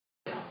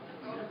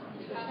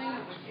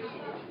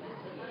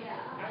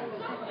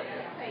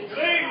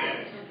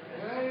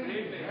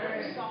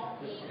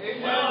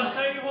Well, I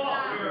tell you what,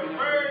 we're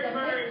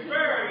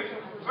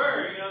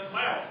very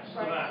unbalanced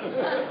tonight.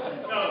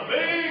 Got a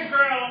big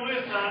crowd on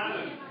this side,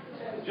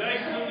 and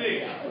Jason and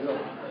Dick.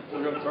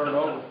 We're going to turn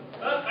over.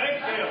 Thanks,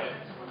 Kelly.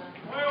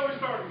 Well, we're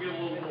starting to get a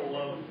little more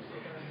low.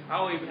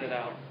 I'll even it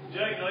out.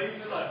 Jake,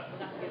 even it out.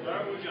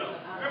 There we go.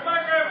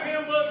 Everybody grab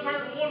hymn book, turn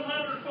to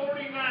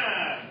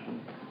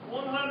 149.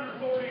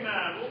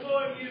 149. We'll go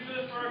ahead and use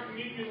this for our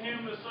communion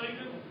hymn this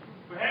evening.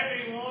 If we have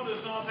anyone who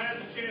has not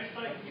had the chance to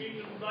take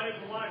communion today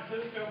but would like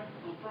to, come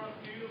to the front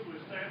pew as we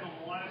stand on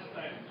the last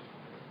stand.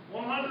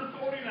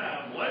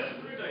 149. Blessed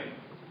Redeemer.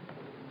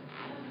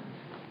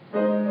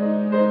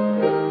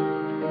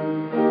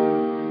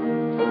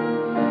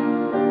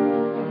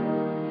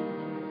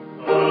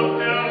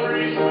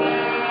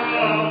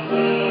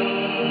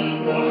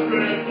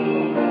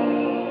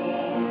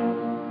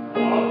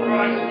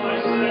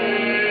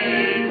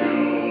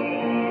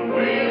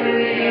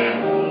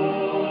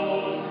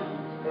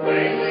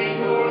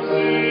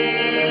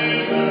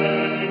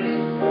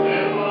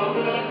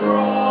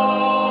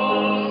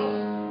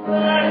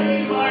 That he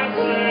might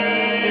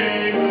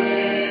save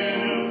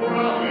them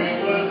from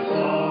endless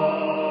sorrow.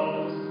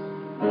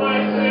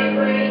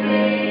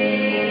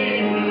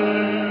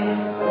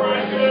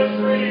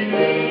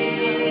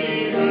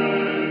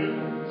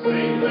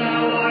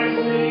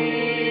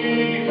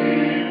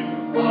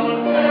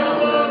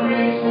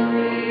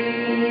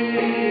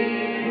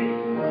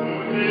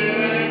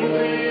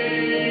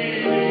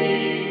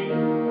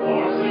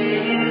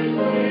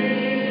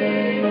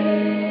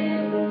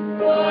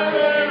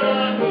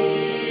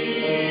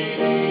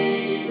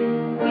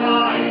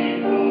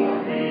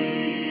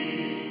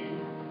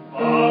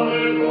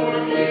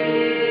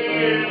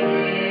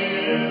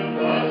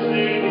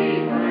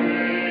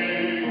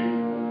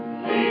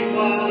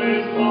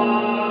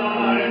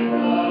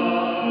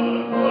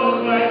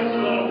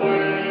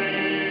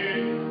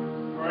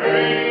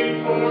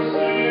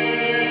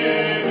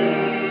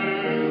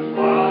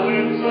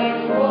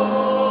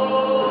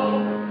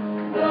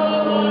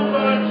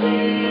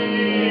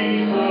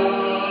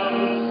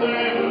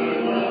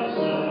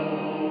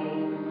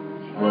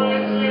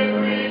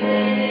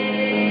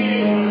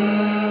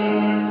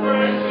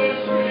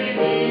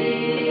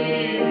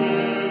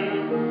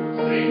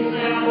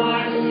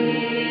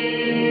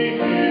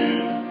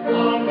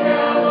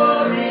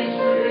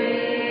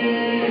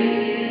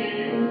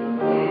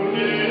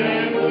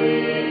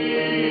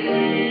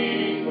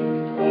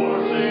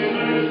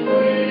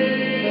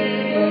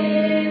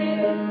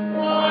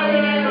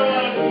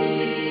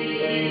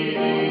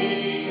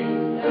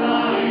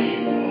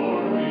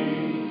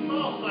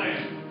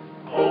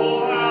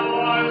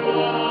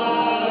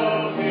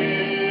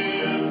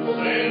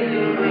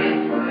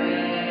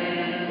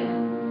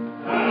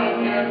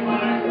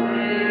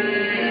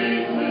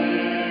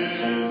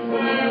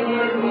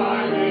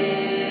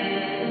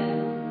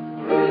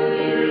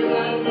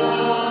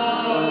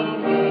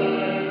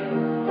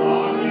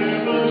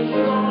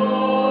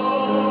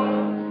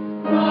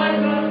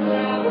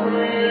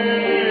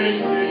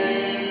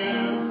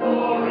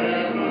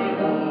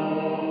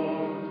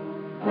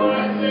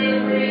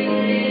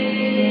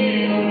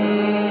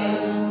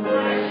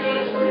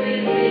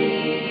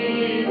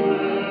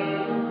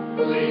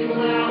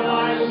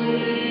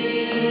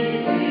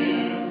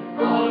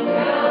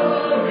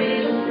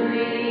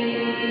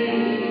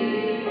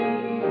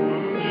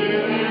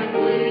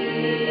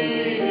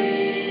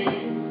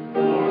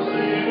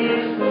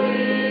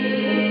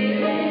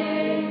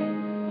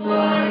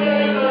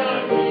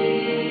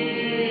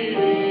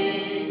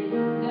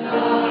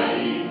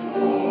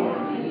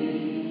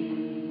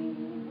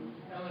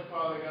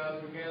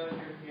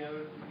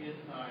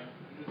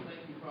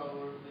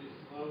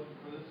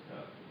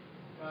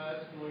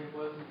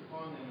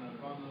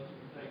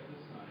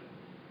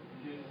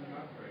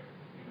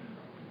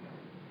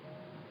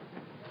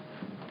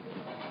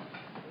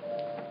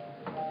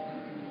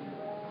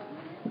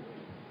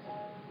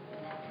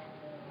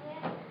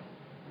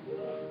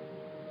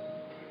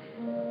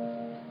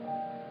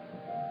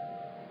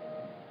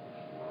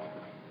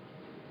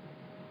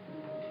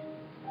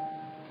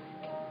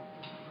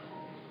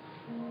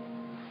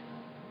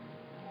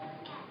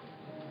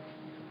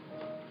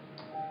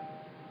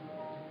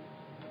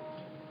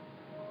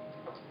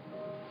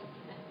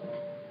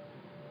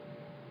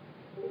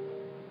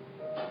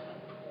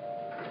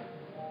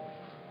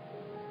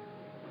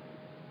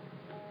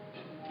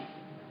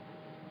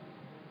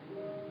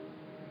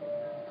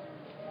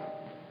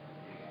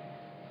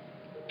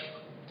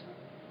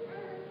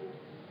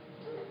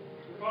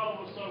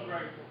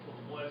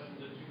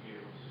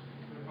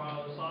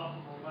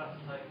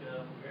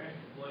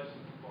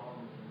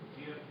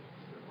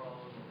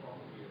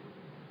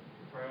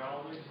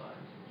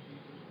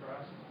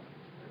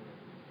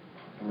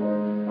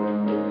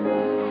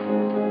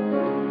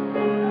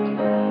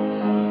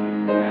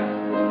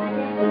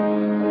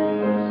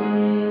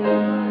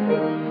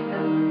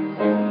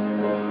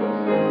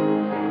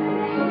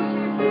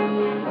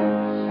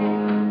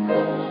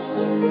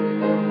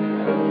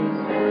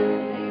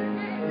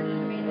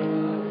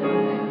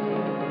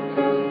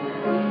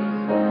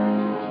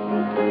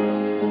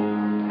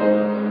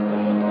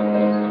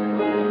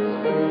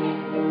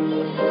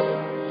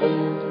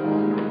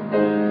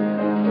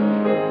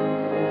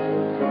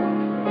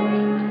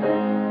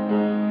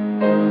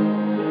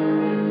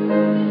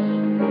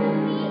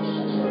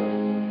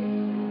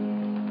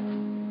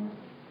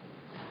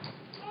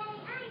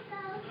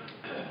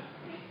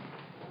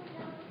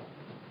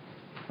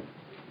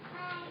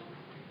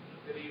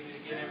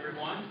 evening,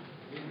 everyone.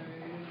 Good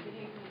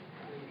evening,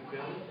 Bill.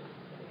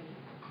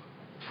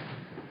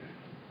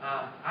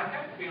 I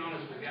got to be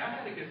honest with you. I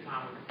had a good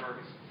time with the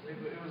Fergusons.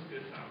 It was a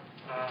good time.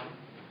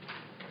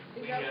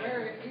 He got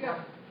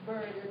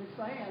buried in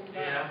sand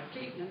by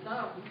Keaton and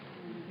Dalton.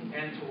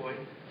 And Toy.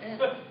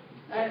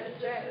 And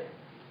Jack.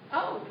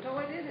 Oh,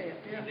 Toy did help.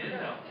 Yeah. He did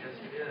help. Yes,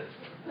 he did.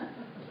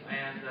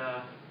 And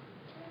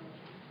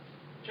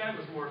Chad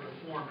was more of the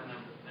foreman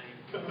of the thing.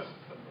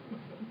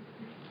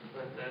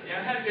 But yeah,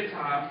 I had a good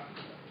time.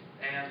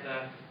 And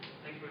I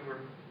think we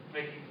were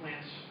making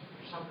plans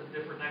for something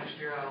different next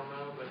year. I don't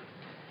know, but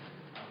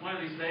one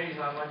of these days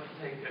I'd like to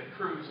take a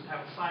cruise and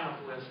have a sign-up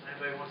list. If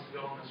anybody wants to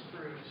go on this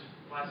cruise,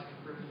 Alaska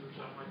cruise or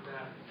something like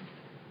that.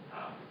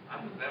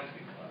 I think that would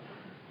be fun.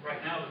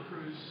 Right now the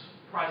cruise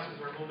prices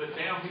are a little bit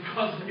down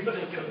because they've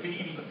taken a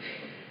beating.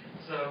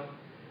 So,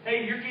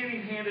 hey, you're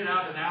getting handed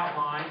out an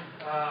outline.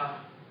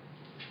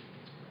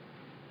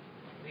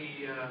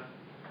 The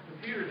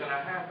computer that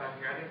I have back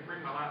here, I didn't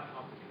bring my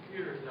laptop. The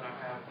computer that I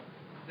have,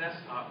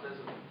 desktop,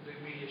 doesn't do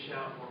media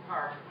shout or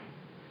PowerPoint.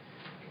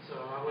 So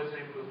I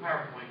wasn't able to do a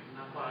PowerPoint, and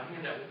I thought a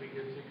handout would be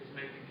good too, because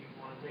maybe if you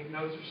want to take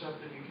notes or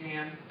something, you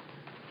can.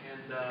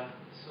 And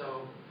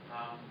so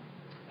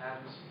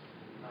Adam's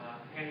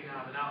handing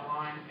out an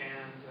outline,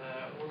 and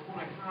we're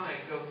going to kind of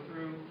go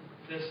through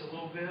this a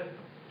little bit.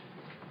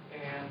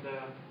 And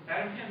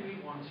Adam handed me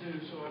one too,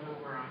 so I know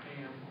where I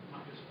am,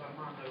 not just by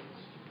my notes.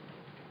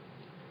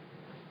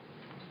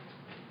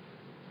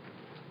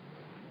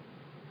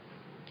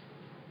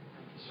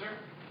 Thank you, sir.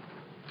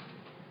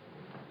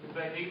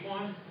 Anybody need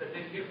one that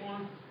didn't get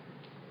one?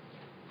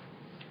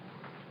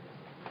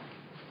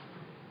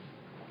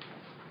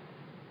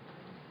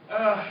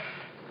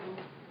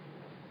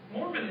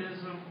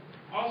 Mormonism,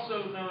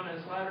 also known as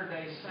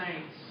Latter-day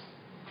Saints,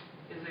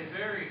 is a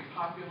very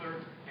popular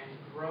and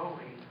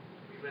growing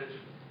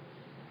religion.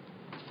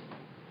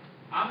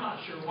 I'm not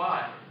sure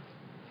why.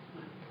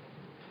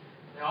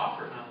 They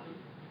offer nothing.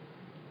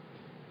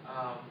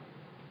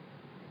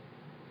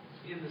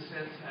 In the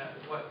sense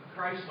that what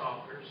Christ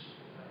offers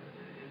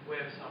in way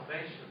of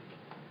salvation.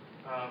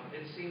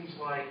 It seems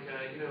like,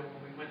 when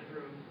we went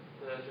through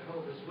the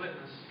Jehovah's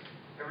Witness,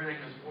 everything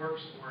is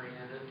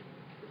works-oriented,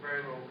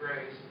 very little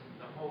grace,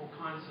 and the whole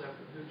concept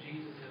of who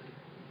Jesus is.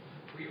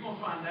 Well, you're going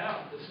to find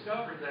out,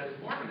 discover that in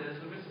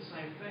Mormonism, it's the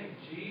same thing.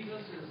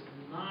 Jesus is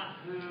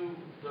not who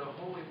the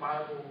Holy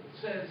Bible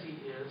says he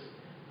is,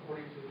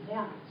 according to the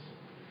Mormons.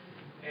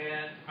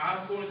 And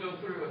I'm going to go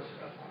through a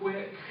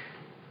quick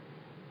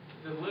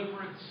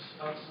deliverance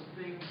of some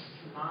things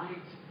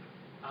tonight.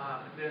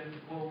 And then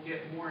we'll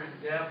get more in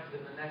depth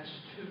in the next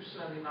 2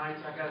 Sunday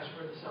nights. I got to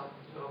spread this out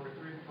to over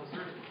 3 because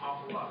there's an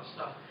awful lot of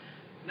stuff.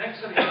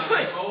 Next Sunday night,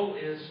 my goal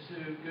is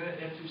to get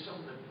into some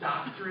of the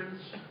doctrines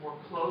more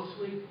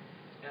closely.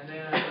 And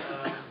then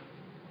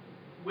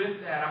with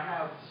that, I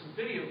have some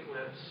video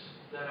clips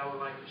that I would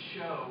like to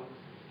show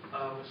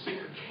of a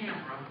secret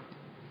camera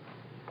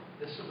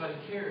that somebody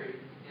carried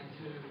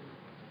into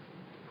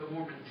the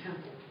Mormon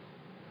temple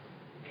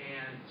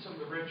and some of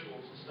the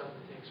rituals and stuff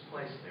that takes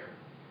place there.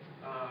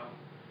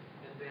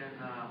 And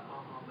then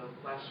on the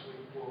last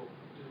week, we'll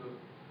do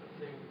a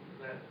thing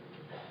that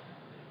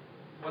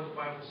what the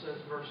Bible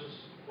says versus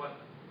what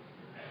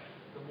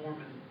the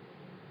Mormon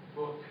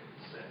book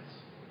says.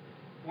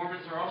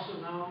 Mormons are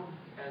also known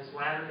as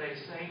Latter-day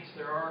Saints.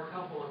 There are a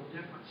couple of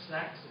different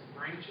sects and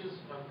branches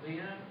of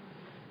them,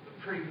 but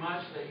pretty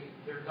much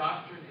their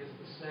doctrine is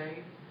the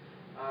same.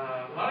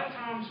 A lot of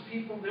times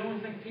the only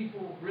thing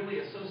people really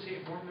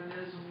associate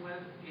Mormonism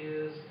with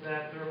is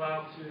that they're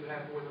allowed to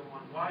have more than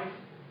one wife.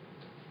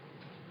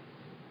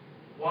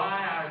 Why,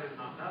 I do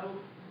not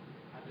know.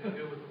 I do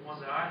good with the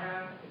one that I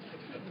have.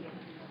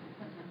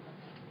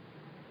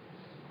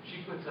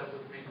 She puts up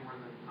with me more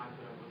than I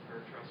put up with her,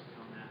 trust me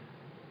on that.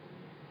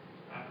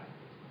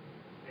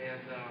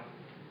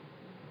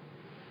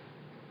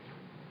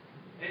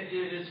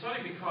 It's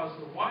funny because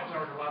the wives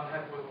aren't allowed to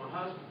have more than one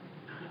husband.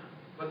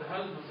 But the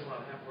husband's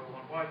allowed to have more than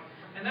one wife.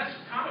 And that's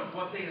kind of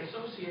what they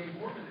associate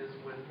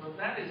Mormonism with. Well,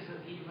 that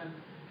isn't even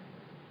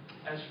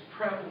as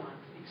prevalent,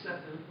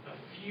 except in a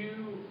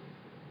few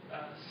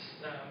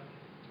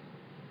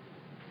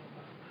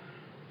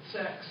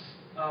sects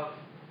of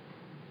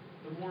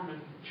the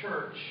Mormon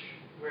church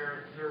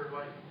where they're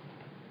like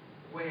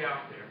way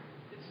out there.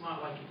 It's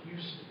not like it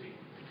used to be.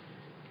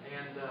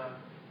 And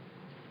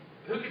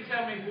who can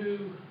tell me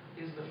who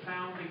is the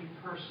founding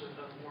person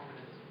of Mormonism?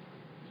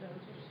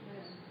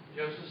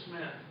 Joseph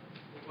Smith.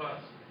 He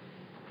was.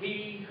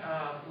 He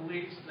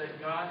believes that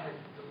God had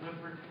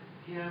delivered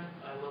him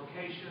a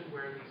location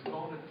where these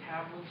golden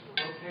tablets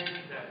were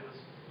located that was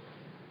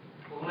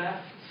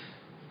left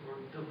or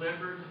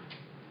delivered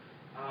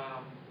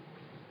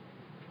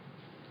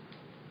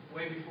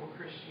way before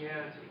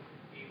Christianity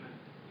even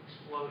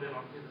exploded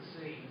onto the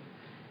scene.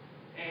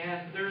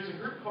 And there's a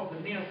group called the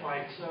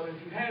Neophytes. So if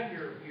you have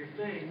your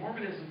thing,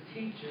 Mormonism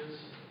teaches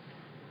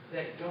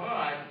that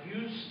God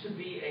used to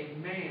be a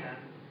man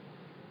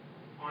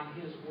on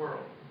his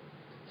world.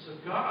 So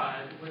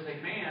God was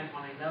a man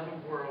on another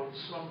world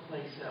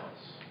someplace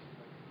else.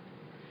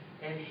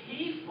 And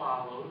he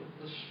followed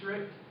the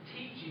strict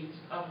teachings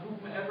of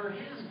whomever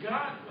his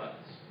God was.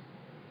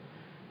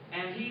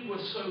 And he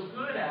was so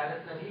good at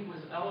it that he was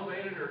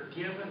elevated or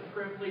given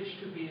privilege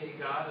to be a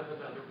god of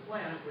another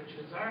planet, which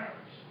is ours.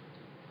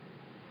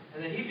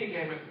 And then he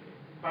became,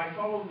 by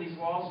following these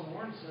laws and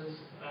ordinances,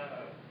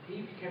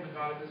 he became a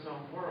god of his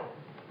own world.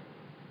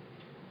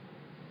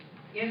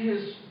 In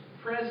his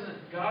present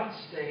God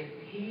state,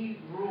 he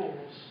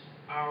rules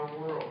our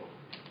world.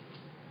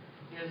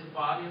 He has a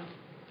body of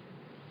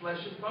flesh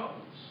and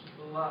bones,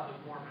 a lot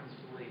of Mormons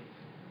believe.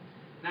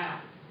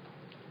 Now,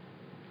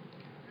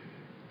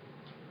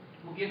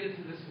 we'll get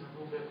into this in a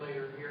little bit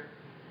later here.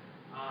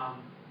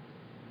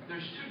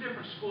 There's two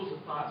different schools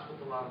of thoughts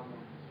with a lot of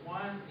Mormons.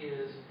 One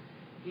is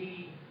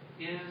he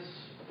is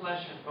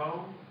flesh and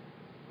bone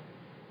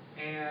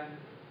and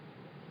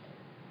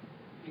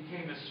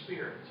became a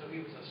spirit. So he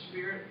was a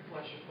spirit,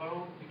 flesh and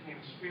bone, became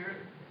a spirit.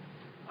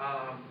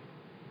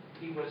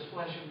 He was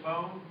flesh and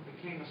bone,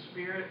 became a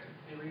spirit,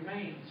 and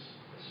remains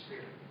a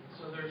spirit.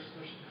 So there's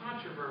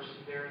controversy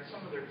there in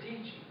some of their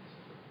teachings.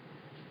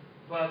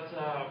 But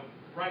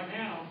right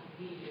now,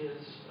 he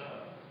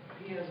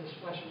has his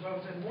flesh and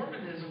bones. And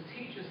Mormonism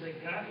teaches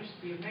that God used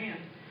to be a man.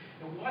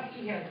 And what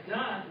he had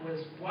done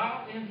was,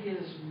 while in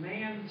his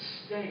man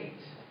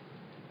state,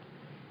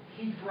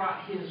 he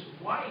brought his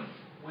wife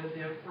with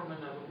him from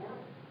another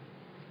world.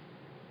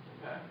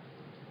 Okay?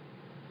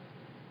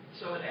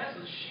 So in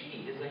essence,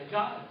 she is a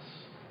goddess.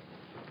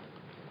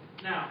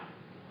 Now,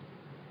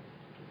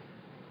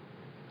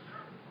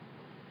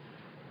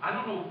 I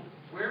don't know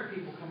where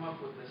people come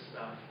up with this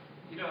stuff.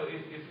 You know,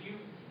 if you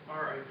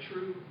are a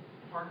true,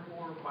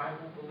 hardcore,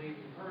 Bible-believing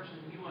person,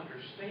 you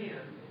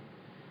understand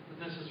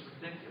that this is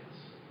ridiculous.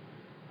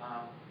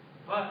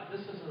 But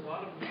this is a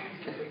lot of the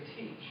things that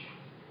they teach.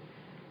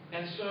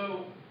 And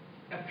so,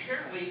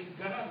 apparently,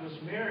 God was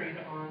married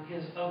on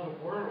his other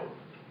world.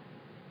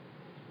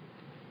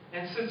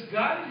 And since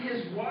God and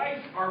his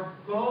wife are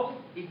both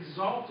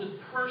exalted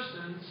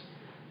persons,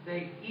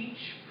 they each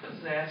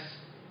possess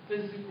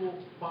physical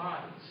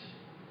bodies.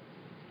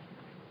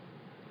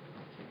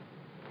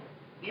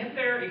 In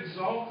their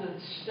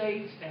exalted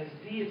states as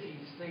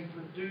deities, they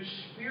produce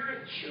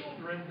spirit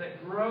children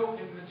that grow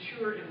and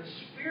mature in the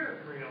spirit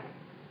realm.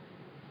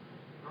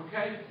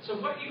 Okay? So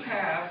what you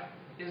have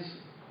is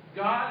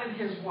God and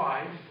his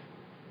wife,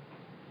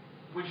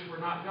 which were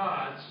not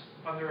gods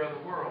on their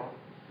other world,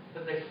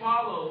 but they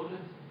followed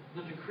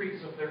the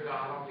decrees of their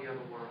God on the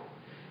other world,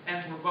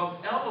 and were both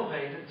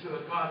elevated to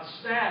a God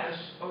status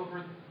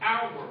over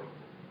our world.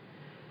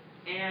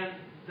 And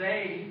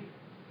they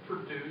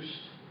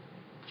produced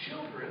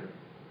children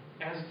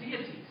as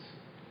deities.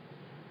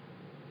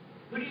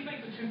 Who do you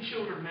think the two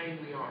children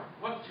mainly are?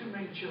 What two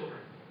main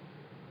children?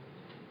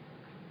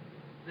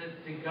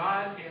 The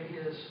God and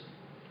his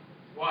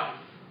wife.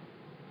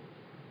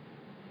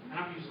 And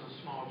I'm using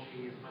a small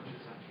g as much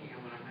as I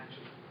can when I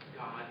mention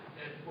God,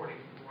 according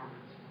to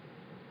Mormons.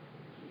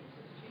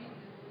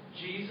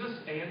 Jesus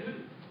and who?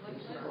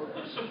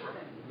 Lucifer.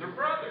 They're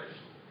brothers.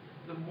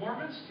 The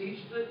Mormons teach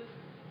that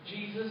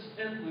Jesus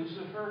and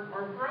Lucifer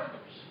are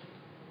brothers.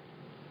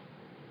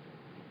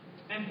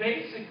 And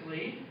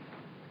basically,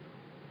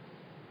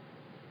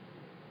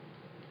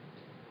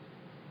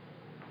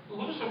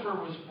 Lucifer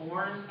was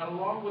born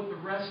along with the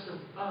rest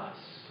of us.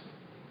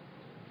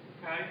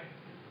 Okay?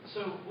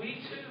 So we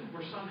too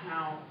were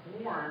somehow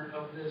born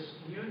of this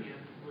union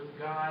with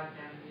God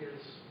and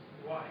his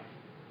wife.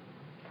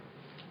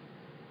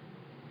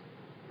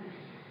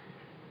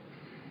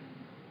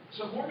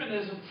 So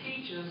Mormonism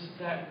teaches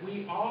that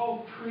we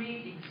all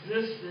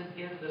pre-existed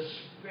in the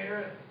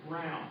spirit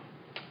realm,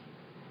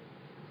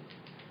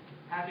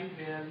 having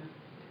been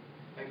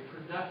a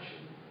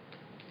production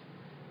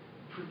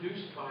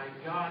produced by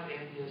God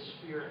and his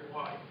spirit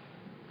wife.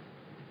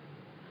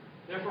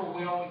 Therefore,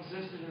 we all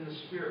existed in the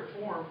spirit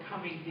form,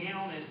 coming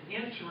down and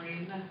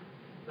entering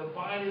the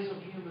bodies of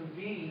human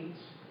beings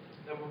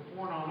that were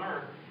born on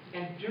earth.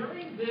 And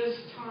during this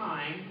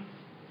time,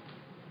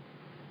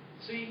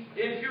 see,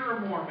 if you're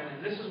a Mormon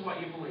and this is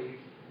what you believe,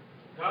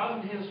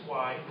 God and his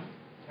wife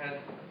had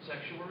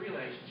sexual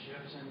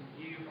relationships, and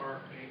you are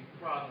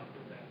a product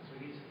of that.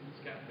 So he's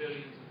got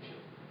billions of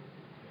children.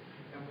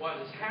 And what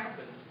has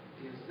happened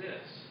is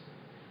this.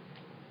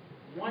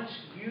 Once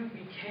you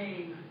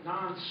became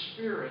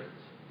non-spirit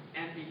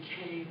and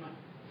became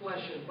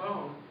flesh and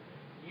bone,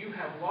 you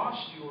have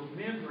lost your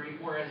memory,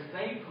 or as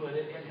they put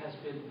it, it has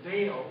been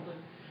veiled.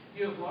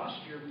 You have lost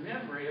your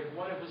memory of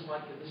what it was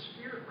like in the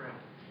spirit realm.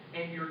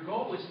 And your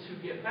goal is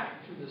to get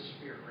back to the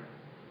spirit realm.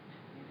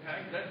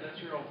 Okay?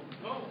 That's your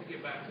ultimate goal, to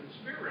get back to the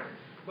spirit realm.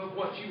 But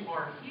what you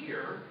are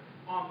here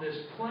on this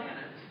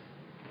planet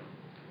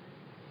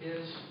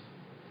is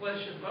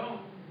flesh and bone,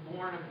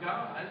 born of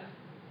God,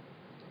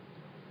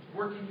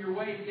 working your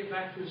way to get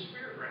back to the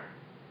spirit realm.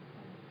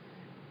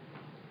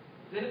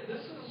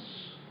 This is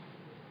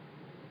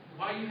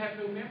why you have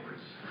no memories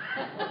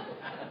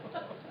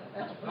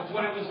of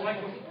what it was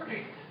like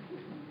beforehand.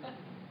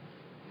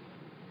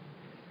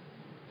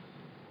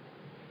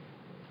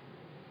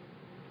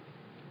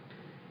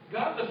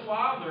 God the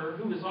Father,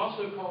 who is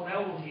also called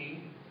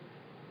Elohim,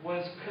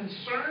 was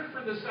concerned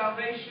for the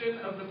salvation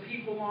of the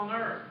people on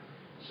earth.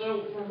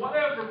 So, for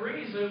whatever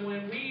reason,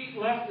 when we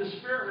left the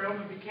spirit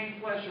realm and became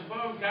flesh and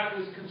bone, God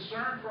was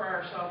concerned for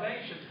our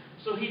salvation.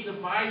 So He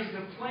devised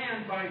a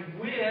plan by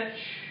which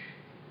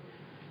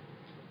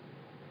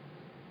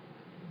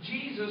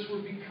Jesus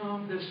would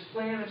become this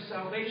plan of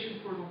salvation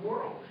for the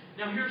world.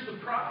 Now, here's the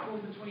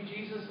problem between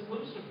Jesus and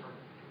Lucifer.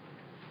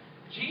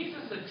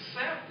 Jesus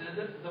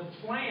accepted the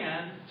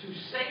plan to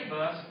save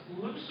us.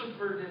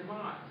 Lucifer did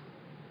not.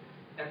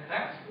 And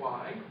that's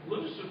why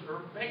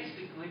Lucifer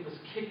basically was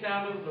kicked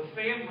out of the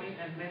family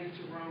and made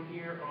to roam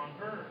here on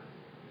earth.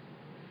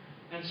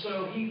 And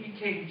so he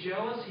became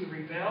jealous, he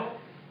rebelled.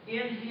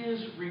 In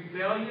his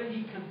rebellion,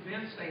 he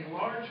convinced a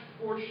large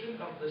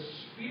portion of the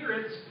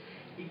spirits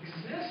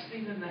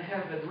existing in the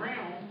heaven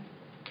realm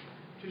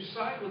to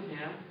side with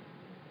him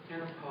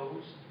and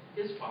oppose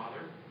his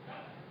Father,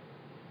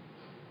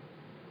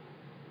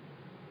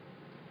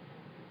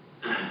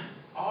 God.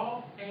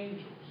 All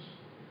angels,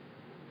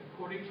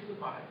 according to the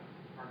Bible,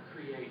 are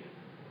created.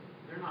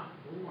 They're not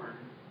born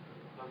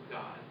of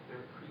God.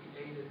 They're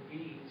created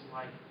beings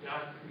like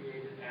God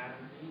created Adam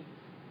and Eve.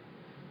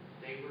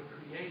 They were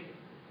created.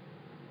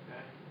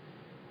 Okay?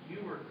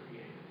 You were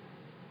created.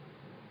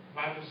 The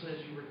Bible says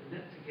you were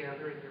knit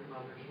together in your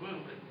mother's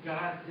womb, but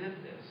God did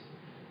this.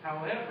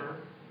 However,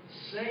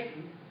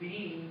 Satan,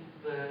 being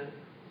the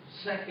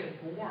second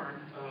born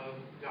of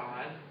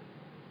God,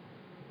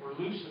 or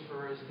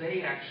Lucifer, as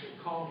they actually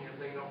call him,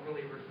 they don't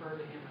really refer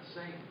to him as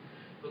Satan.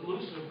 But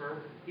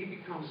Lucifer, he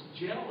becomes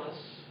jealous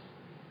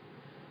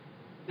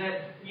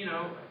that,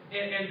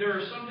 and there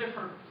are some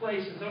different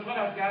places. And what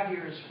I've got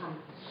here is from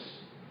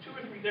 2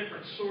 or 3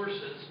 different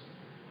sources.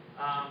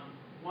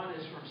 One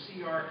is from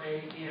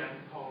CRAN,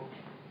 called,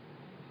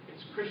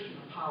 it's Christian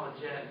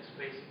Apologetics,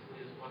 basically,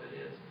 is what it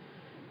is.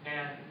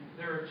 And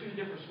there are 2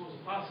 different schools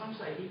of thought. Some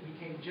say he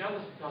became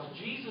jealous because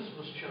Jesus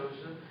was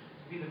chosen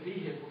to be the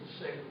vehicle to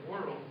save the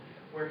world,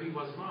 where he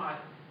was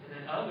not. And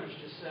then others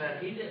just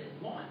said he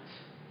didn't want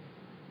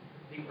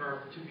the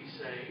earth to be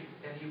saved,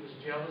 and he was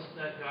jealous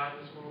that God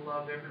was going to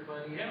love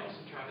everybody else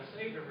and try to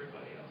save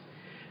everybody else.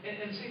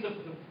 And see,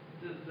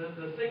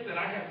 the thing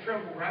that I have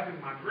trouble wrapping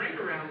my brain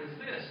around is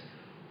this.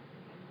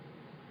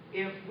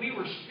 If we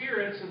were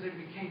spirits and then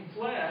became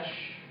flesh,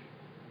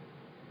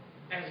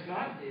 as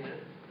God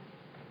did,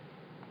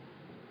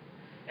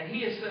 and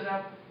He has set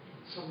up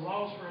some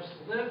laws for us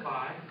to live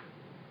by,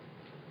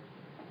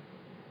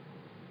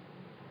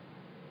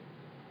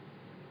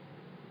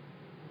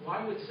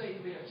 why would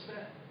Satan be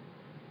upset?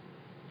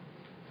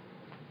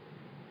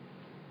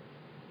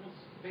 Well,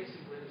 it's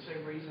basically the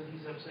same reason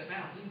he's upset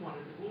now. He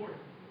wanted the glory.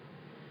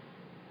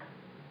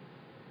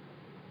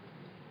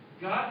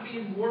 God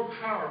being more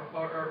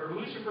powerful, or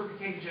Lucifer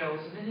became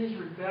jealous, and in his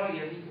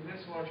rebellion, he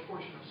convinced a large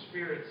portion of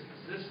spirits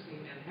existing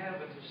in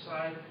heaven to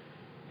side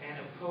and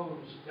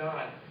oppose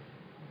God.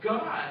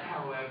 God,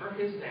 however,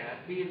 his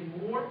dad, being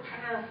more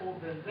powerful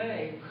than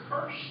they,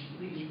 cursed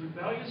these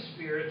rebellious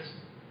spirits,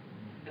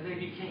 and they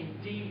became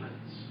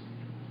demons.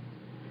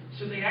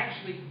 So they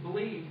actually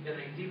believed in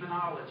a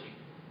demonology.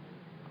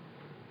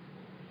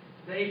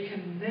 They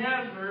can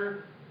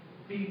never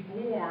be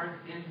born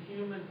in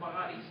human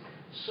bodies.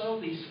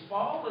 So these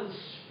fallen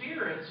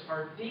spirits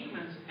are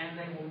demons, and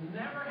they will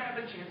never have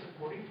a chance,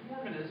 according to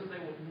Mormonism,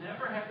 they will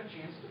never have a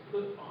chance to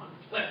put on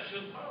flesh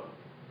and bone,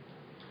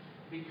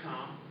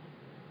 become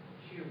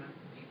human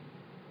beings.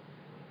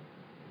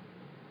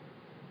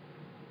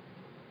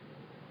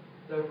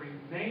 The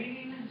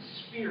remaining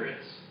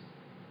spirits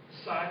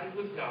sided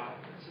with God,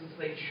 since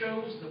they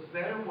chose the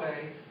better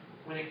way.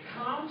 When it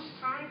comes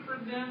time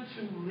for them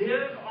to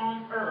live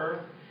on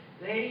earth,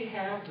 they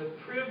have the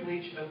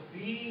privilege of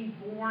being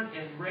born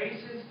in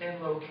races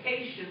and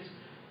locations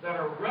that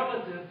are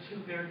relative to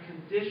their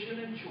condition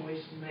and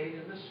choice made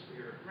in the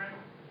spirit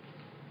realm.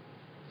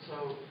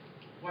 So,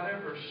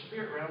 whatever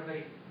spirit realm,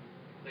 they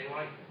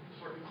like a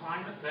certain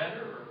climate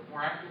better, or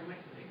more accurately,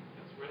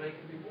 that's where they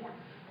can be born.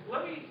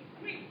 Let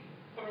me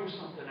throw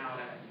something out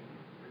at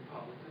you,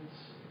 Republicans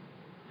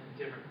and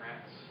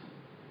Democrats.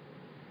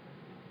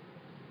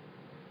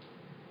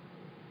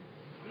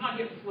 I'm not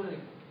getting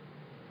political.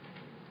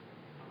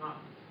 Not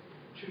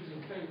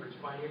choosing favorites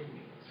by any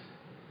means.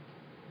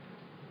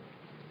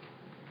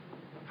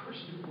 A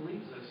person who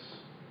believes this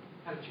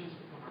had a chance to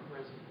become our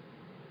president.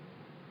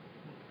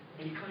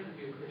 And he claimed to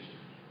be a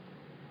Christian.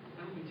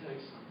 Now let me tell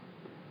you something.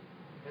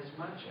 As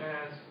much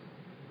as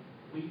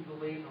we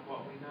believe in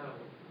what we know,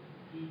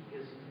 he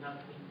is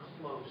nothing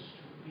close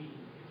to being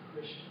a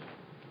Christian.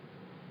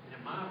 And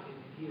in my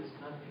opinion, he is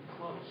nothing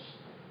close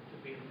to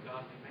being a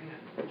godly man,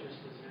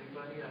 just as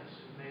anybody else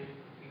who may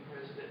be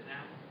president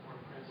now or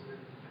president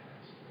in the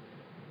past.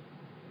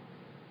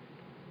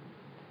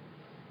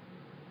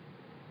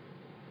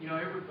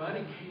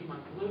 Everybody came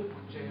unglued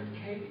when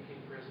JFK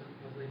became president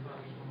because they thought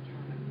he was going to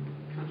turn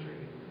the country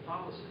into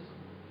Catholicism.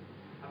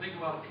 I think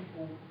a lot of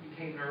people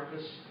became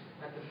nervous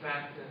at the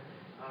fact that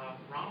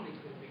Romney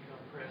could become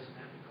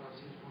president because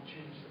he was going to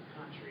change the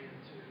country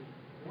into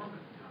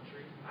Mormon country.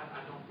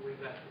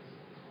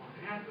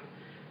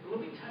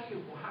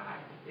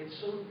 it's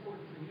so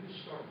important for you to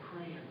start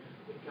praying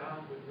that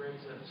God would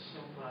raise up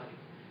somebody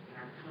in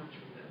our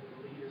country that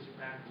would lead us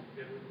back to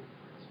biblical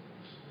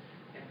principles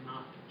and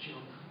not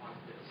junk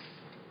like this.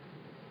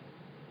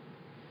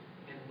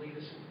 And lead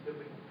us into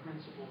biblical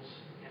principles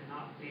and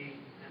not be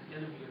an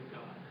enemy of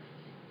God,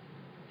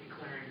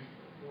 declaring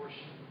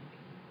abortion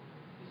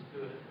is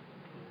good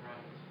and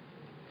right.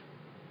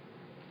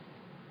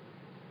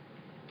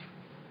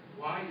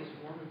 Why is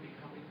Mormon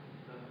becoming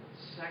the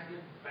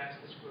second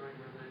fastest growing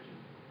religion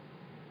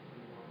in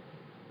the world?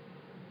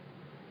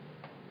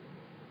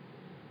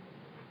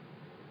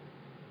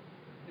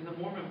 In the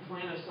Mormon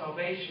plan of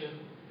salvation,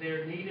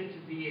 there needed to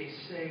be a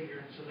Savior,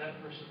 and so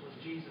that person was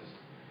Jesus.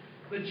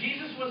 But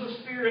Jesus was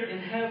a spirit in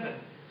heaven.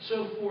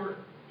 So for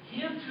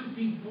Him to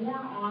be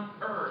born on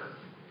earth,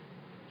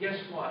 guess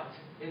what?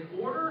 In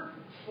order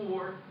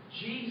for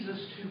Jesus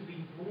to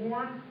be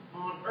born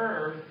on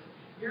earth,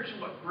 here's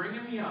what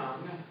Brigham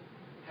Young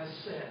has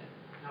said.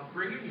 Now,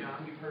 Brigham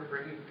Young, you've heard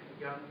Brigham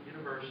Young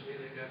University.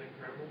 They've got an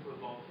incredible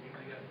football team.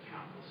 They've got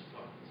countless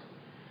funds.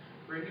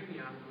 Brigham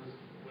Young was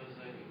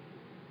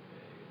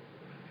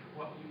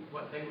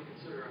what they would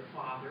consider a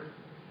father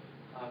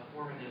of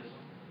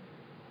Mormonism.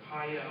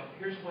 High up.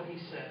 Here's what he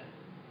said.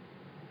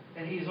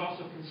 And he is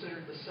also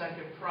considered the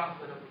second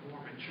prophet of the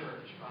Mormon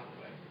church, by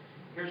the way.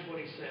 Here's what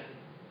he said.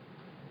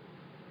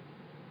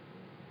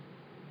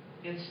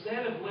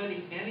 Instead of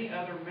letting any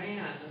other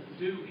man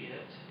do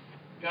it,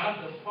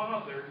 God the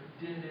Father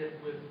did it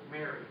with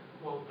Mary,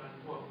 quote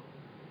unquote.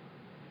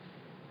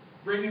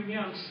 Brigham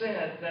Young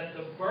said that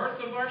the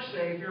birth of our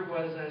Savior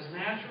was as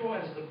natural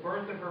as the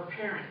birth of her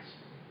parents.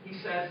 He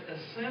says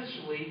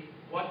essentially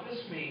what this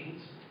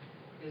means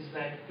is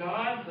that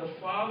God the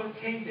Father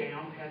came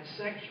down, had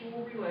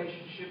sexual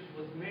relationships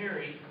with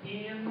Mary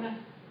in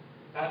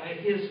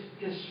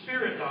his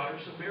spirit daughter.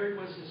 So Mary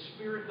was his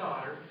spirit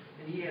daughter,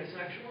 and he had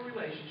sexual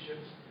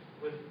relationships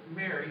with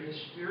Mary, his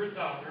spirit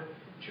daughter,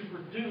 to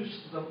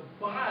produce the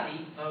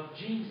body of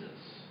Jesus.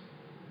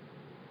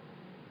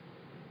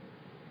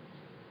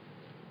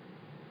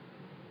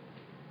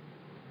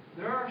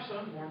 There are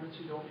some Mormons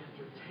who don't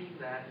entertain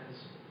that as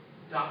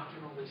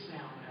doctrinally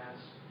sound as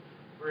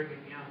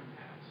Brigham Young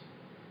has.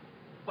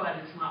 But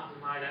it's not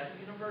denied at the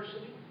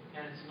university,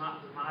 and it's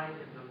not denied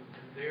in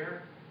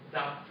their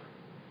doctrine.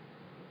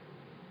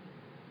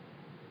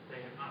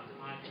 They have not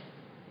denied it.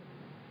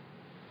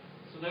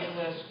 So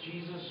nevertheless,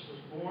 Jesus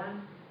was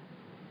born,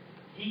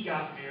 He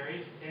got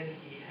married, and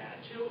He had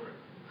children.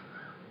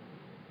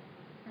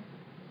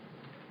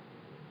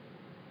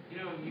 You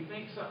know, you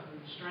think something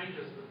strange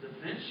as the Da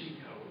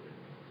Vinci Code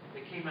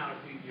that came out a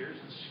few years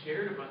and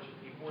scared a bunch of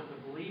people into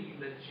believing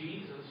that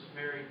Jesus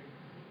married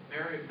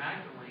Mary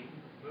Magdalene,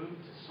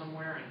 moved to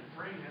somewhere in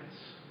France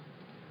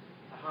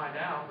to hide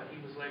out, but he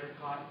was later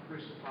caught and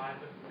crucified.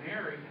 But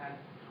Mary had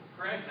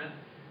pregnant,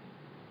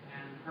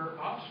 and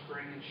her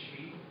offspring and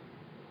she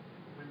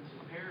went to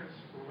Paris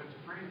or went to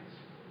France.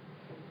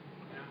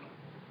 You know,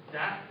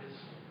 that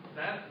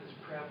is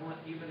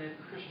prevalent even in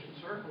Christian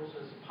circles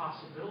as a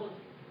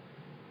possibility.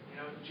 You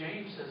know,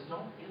 James says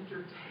don't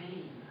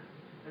entertain,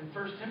 and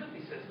 1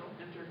 Timothy says don't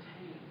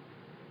entertain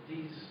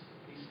these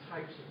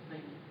types of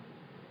thinking.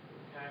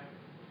 Okay,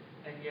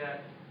 and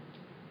yet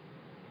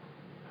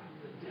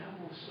the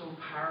devil is so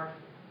powerful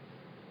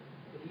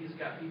that he's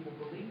got people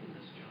believing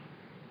this junk.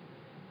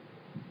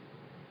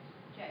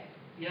 Jay.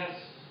 Yes.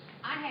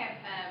 I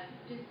have,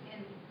 just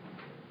in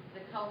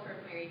the culture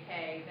of Mary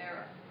Kay,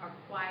 there are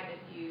quite a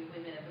few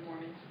women of the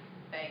Mormon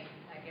faith,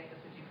 I guess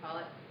that's what you call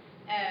it.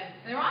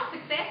 They're all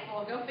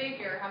successful, go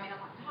figure. I mean,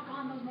 I'm like,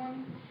 doggone those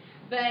Mormons.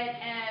 But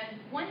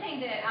one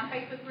thing that, I'm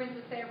Facebook friends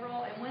with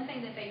several, and one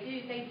thing that they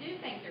do think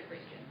they're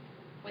Christians,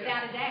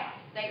 without a doubt.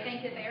 They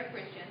think that they are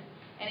Christians.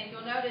 And if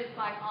you'll notice,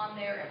 like on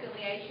their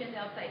affiliation,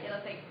 they'll say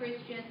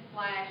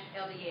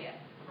Christian/LDS.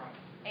 Right.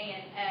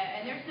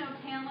 And there's no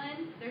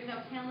telling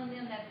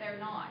them that they're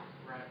not.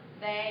 Right.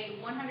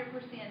 They 100%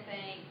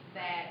 think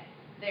that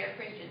they're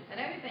Christians.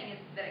 Another thing is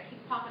that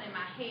keeps popping in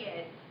my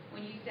head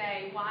when you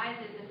say, why is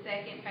it the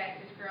second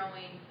fastest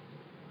growing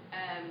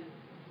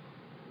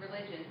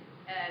religion?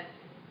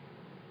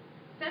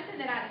 Something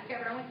that I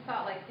discovered, I went to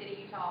Salt Lake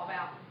City, Utah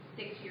about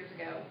 6 years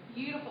ago.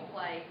 Beautiful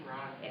place.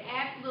 Right. It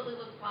absolutely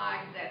looks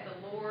like that the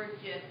Lord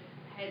just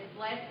has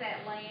blessed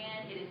that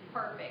land. It is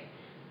perfect.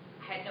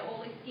 I had no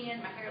oily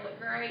skin. My hair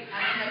looked great.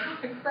 I mean,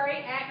 there's a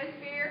great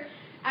atmosphere.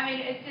 I mean,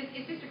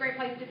 it's just a great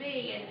place to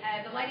be.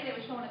 And the lady that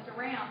was showing us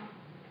around,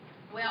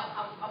 well,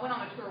 I went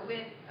on a tour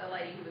with a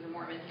lady who was a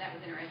Mormon, and that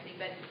was interesting.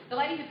 But the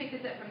lady who picked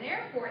us up from the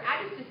airport,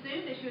 I just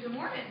assumed that she was a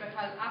Mormon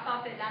because I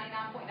thought that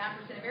 99.9%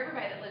 of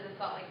everybody that lives in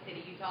Salt Lake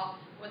City,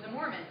 Utah, was a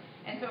Mormon.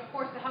 And so, of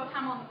course, the whole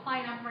time on the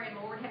plane, I'm praying,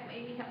 Lord, help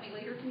me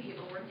lead her to you,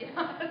 Lord, you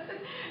know,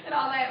 and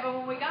all that. But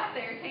when we got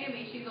there,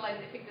 Tammy, she's the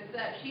lady that picked us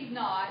up. She's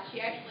not. She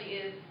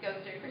actually goes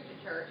to a Christian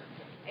church.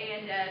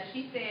 And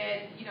she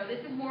said, you know, this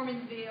is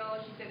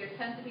Mormonsville. She said, there's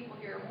tons of people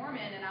here are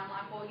Mormon. And I'm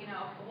like, well, you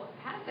know,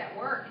 how does that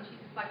work? And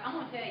she's just like, I'm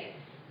going to tell you,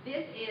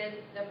 this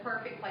is the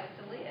perfect place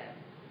to live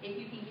if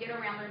you can get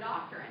around their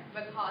doctrine,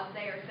 because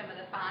they are some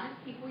of the finest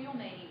people you'll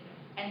meet.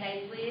 and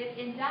they live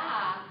and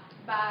die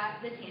by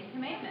the Ten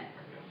Commandments.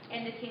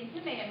 And the Ten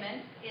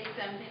Commandments is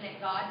something that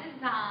God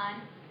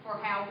designed for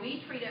how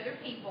we treat other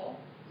people,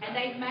 and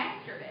they've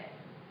mastered it.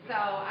 So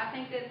I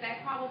think that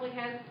probably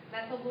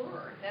that's a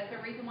lure. That's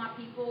the reason why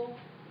people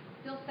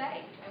feel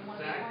safe and want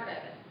to be a part of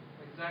it.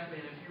 Exactly,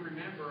 and if you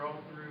remember, all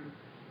through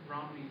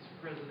Romney's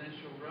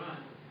presidential run,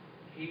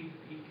 he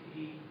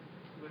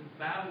would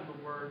battle the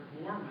word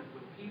Mormon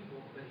with people,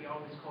 but he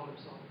always called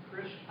himself a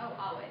Christian. Oh,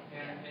 always.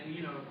 And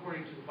you know,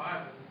 according to the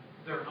Bible,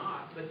 they're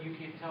not, but you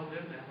can't tell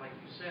them that, like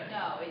you said.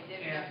 No, it's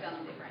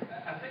something different.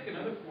 I think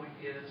another point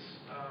is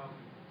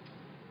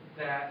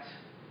that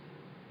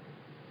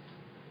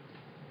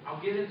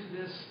I'll get into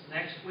this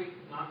next week,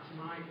 not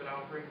tonight, but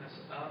I'll bring this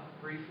up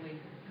briefly,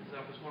 because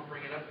I just want to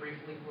bring it up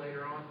briefly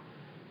later on.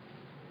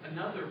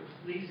 Another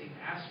pleasing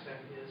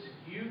aspect is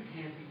you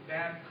can be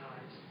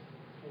baptized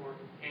for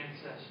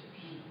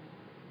ancestors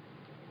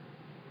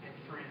and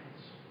friends.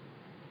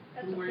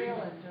 That's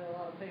appealing to a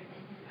lot of people.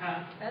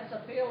 Huh? That's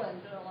appealing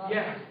to a lot of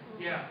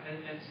people. Yeah,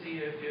 and see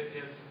if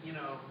you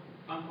know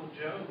Uncle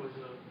Joe was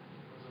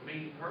a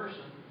mean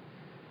person,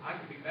 I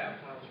could be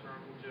baptized for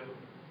Uncle Joe,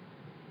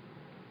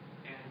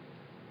 and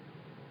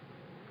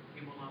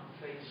he will not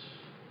face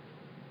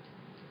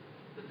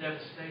the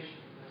devastation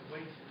that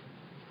awaits him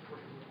for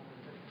his own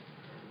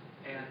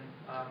faith. And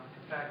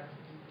in fact,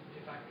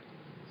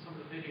 some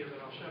of the video that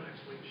I'll show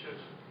next week shows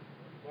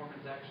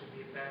Mormons actually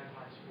being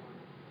baptized for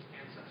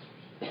ancestors.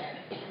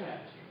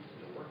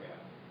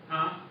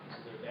 Huh?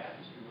 Their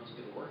baptistry must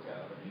get a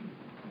workout.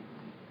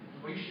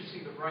 Well, you should see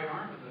the right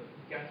arm of the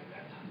guy that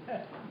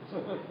baptized.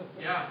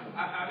 Yeah,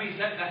 I mean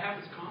that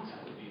happens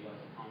constantly. Be like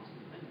a constant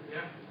thing.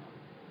 Yeah.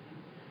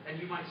 And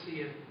you might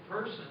see a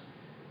person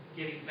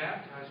getting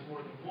baptized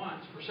more than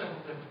once for several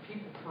different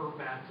people per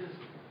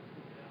baptism.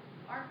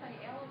 Aren't they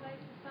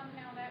elevated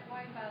somehow that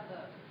way by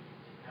the?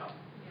 Yeah.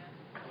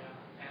 Yeah.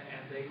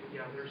 And they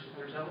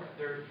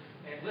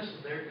and listen,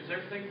 is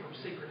there a thing from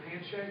secret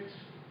handshakes?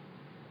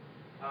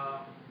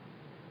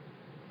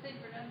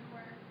 Secret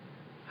underwear.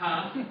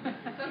 Huh?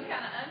 Some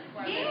kind of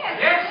underwear. Yes,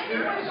 they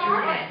there wear is, a you're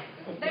garment.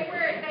 right. They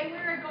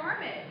wear a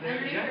garment.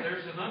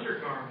 There's an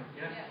undergarment.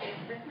 Yeah.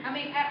 I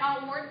mean,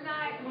 on awards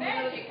night,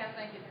 magic. I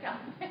think it's called.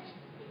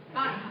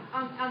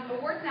 On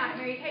awards night,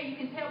 Mary Kay, you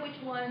can tell which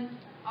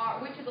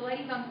of the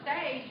ladies on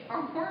stage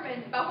are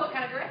Mormons by what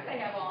kind of dress they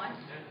have on,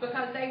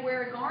 because they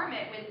wear a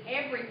garment with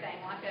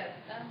everything, like a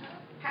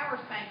power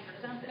spanx or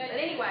something. But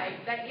anyway,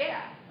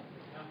 Yeah,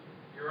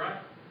 you're right.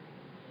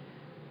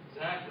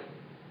 Exactly.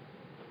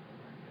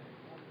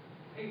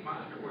 Hey, my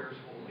underwear is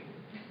holy.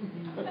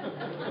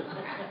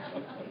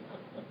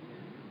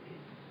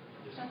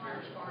 Just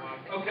embarrassed my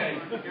wife. Okay,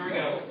 here we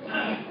go.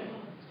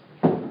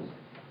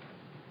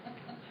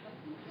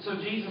 So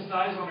Jesus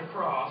dies on a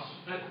cross.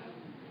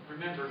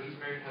 Remember, he's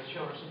married and has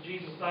children. So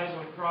Jesus dies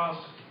on a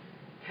cross,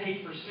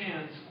 paid for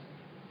sins,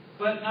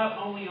 but not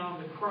only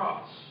on the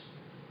cross.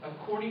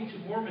 According to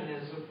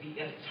Mormonism,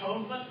 the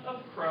atonement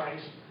of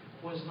Christ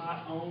was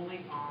not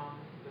only on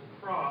the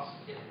cross,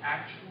 it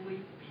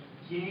actually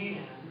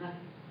began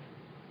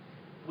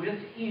with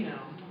him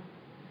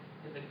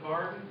in the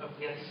Garden of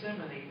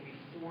Gethsemane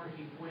before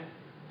he went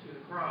to the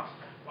cross.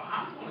 Well,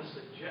 I'm going to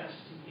suggest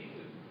to you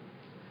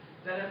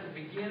that at the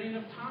beginning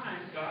of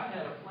time, God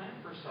had a plan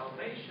for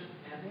salvation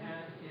and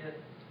had it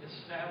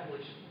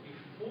established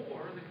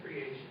before the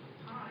creation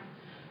of time.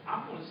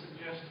 I'm going to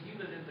suggest to you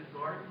that in the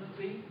Garden of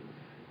Eden,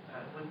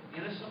 when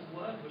innocent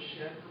blood was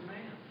shed for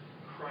man,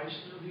 Christ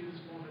knew he was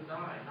going to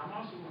die. And I'm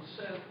also going to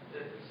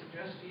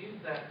suggest to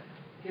you that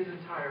his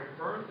entire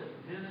birth and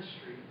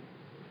ministry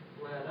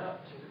led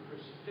up to the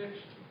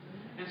crucifixion.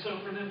 And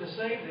so for them to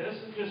say this,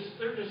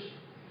 they're just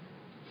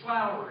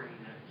flowering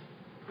it,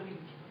 putting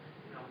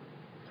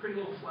pretty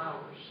little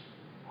flowers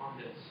on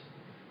this.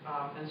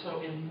 And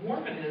so in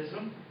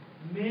Mormonism,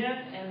 men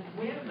and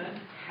women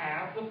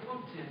have the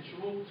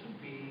potential to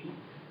be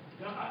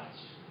gods.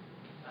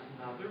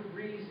 Another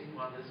reason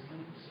why this can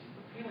seem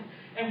appealing.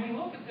 And we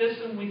look at this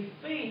and we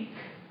think,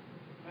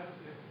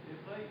 If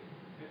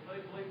they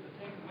believe the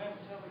Ten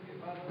Commandments, how they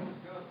get by those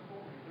gods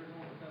before me if they're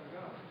going to become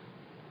God?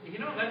 you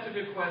know, that's a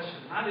good question.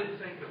 I didn't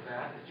think of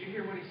that. Did you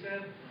hear what he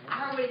said?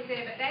 I heard what he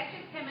said, but that's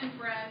just coming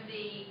from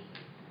the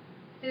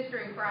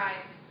sister in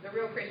Christ, the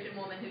real Christian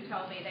woman who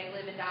told me they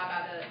live and die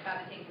by the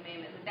Ten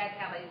Commandments, and that's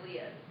how they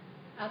live.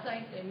 I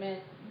think they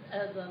meant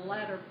the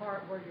latter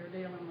part where you're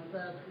dealing with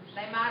others.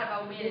 They might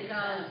have omitted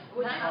Because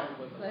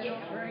they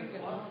don't Yeah. drink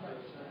and all that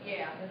stuff.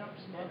 Yeah. They don't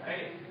smoke.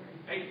 Hey,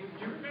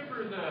 do you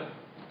remember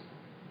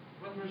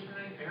what was her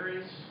name?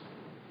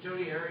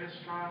 Jodi Arias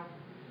trial?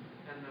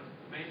 And the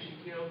man she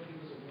killed, he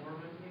was a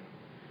Mormon.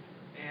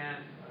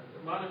 And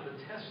a lot of the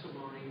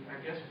testimony,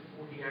 I guess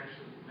before he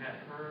actually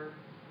met her,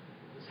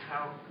 was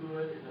how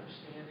good and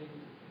upstanding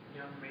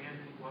young man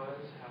he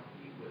was, how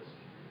he was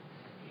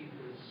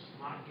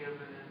not given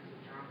into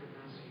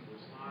drunkenness, he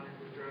was not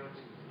into drugs,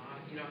 he was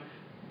not,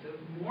 the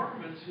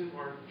Mormons who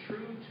are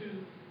true to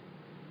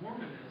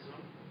Mormonism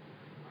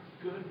are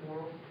good,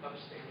 moral,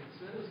 upstanding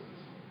citizens.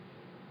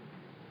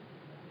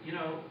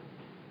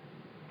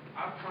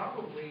 I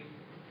probably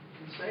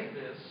can say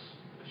this,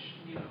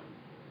 90%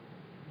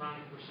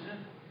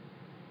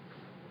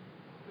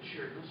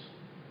 assuredness.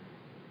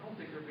 I don't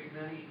think there'd be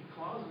many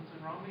closets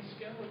in Romney's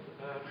skeletons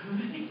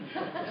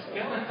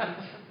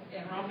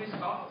in Romney's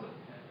closet.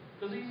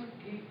 Because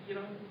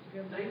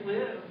they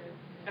live,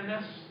 and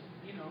that's,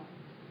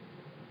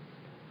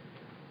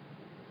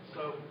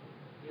 So,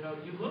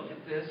 you look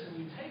at this and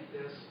you take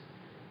this,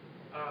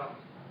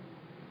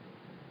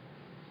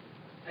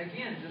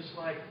 again, just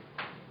like,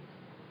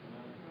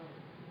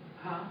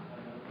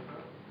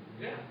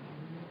 Yeah.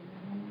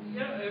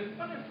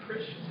 What if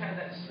Christians had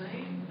that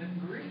same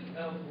degree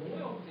of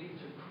loyalty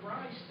to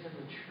Christ and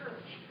the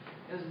church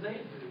as they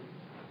do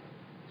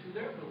to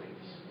their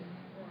beliefs?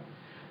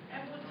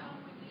 At one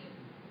time we did.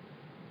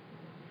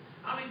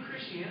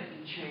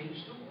 Christianity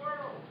changed the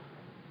world.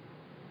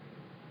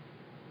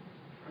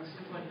 It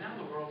seems like now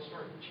the world's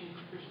starting to change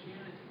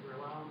Christianity. We're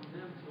allowing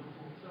them to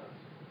influence us.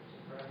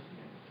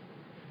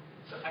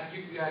 So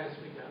you guys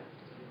speak up.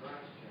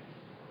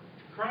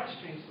 Christ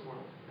changed the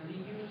world, and He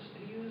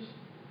used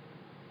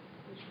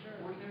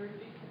ordinary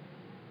people.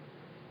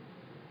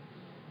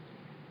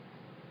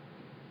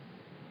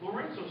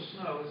 Lorenzo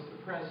Snow is the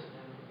president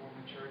of the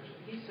Mormon Church.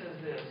 He says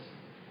this: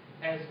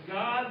 as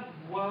God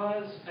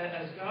once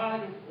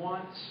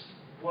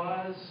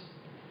was,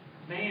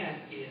 man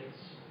is.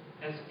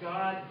 As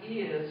God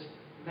is,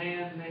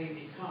 man may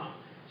become.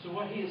 So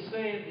what he is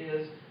saying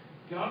is,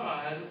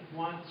 God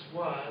once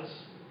was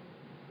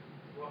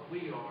what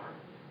we are,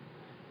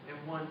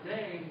 and one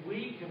day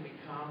we can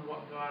become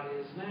what God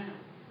is now.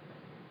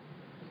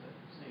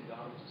 Saying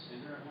God was a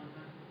sinner at one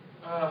time?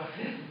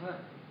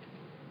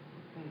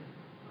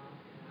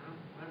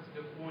 That's a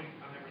good point.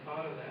 I never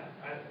thought of that.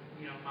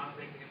 My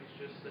thinking was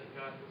just that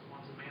God was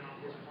once a man on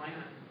His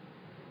planet.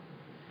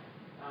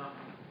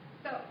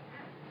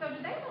 So do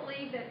they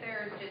believe that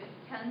there are just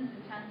tons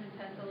and tons and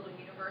tons of little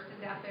universes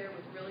out there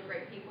with really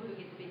great people who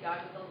get to be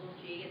God with a little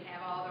G and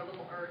have all their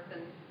little earth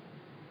and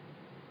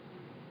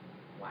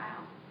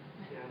wow.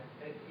 Yeah,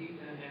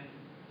 and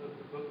the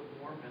Book of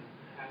Mormon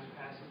has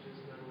passages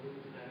that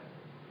allude to that.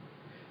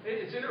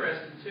 It's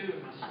interesting too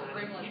in my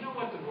study. You know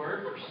what the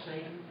word for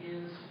Satan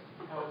is?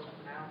 How it's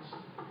pronounced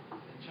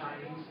in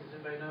Chinese? Does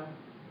anybody know?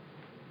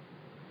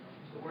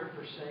 The word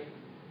for Satan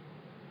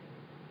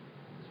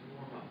is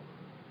warm up.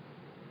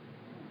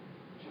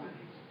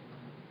 Chinese.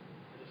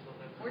 I just thought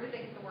that was. Where did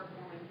they get the word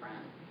Mormon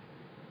from?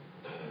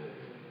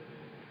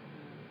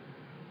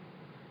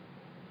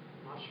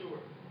 Not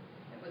sure.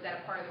 Was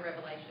that a part of the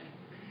revelation?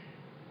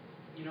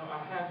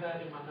 I have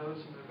that in my notes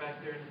and they're back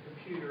there in the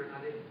computer, and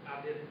I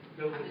didn't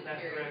go that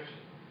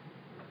direction.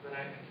 But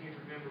I can't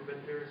remember.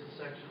 But there is a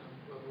section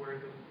of where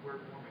the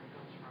word Mormon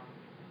comes from.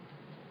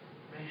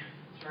 Man,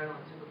 it's right on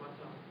the tip of my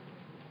tongue.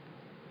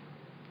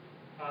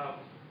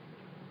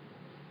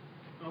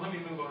 Well, let me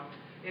move on.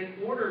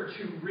 In order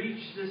to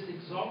reach this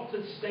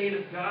exalted state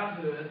of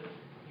godhood,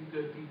 you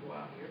good people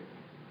out here,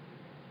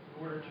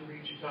 in order to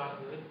reach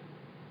godhood,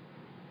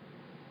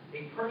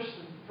 a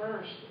person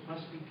first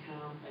must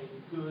become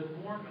a good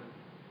Mormon.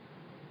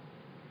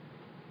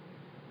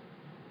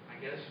 I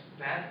guess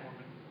bad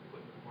Mormon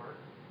wouldn't work.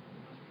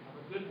 You must become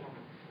a good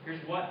Mormon.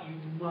 Here's what you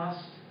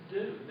must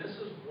do. This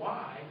is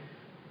why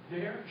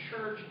their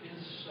church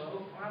is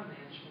so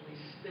financially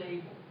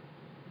stable.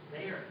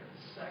 They are the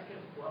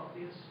second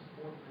wealthiest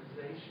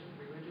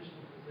religious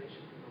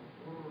organization in the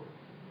world.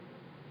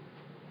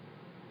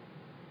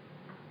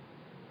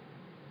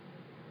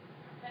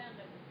 I found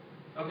it.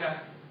 Okay.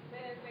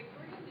 Says,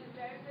 according to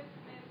Joseph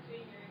Smith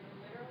Jr., the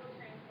literal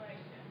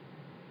translation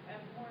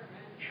of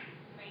Mormon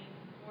means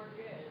for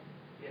good.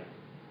 Yeah.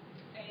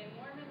 And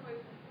Mormon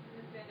was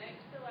the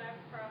next to last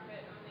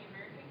prophet on the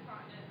American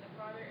continent, the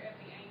father of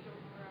the angel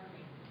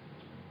Moroni.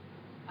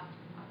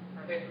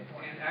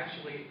 And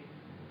actually,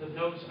 the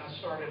notes I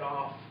started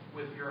off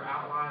with your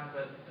outline,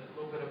 but a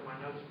little bit of my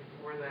notes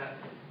before that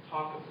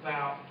talk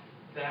about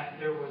that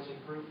there was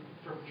a group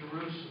from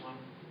Jerusalem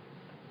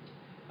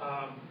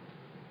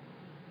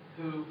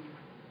who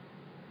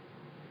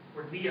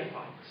were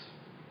neophytes,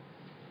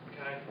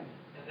 okay,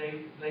 and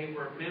they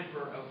were a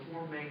member of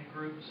four main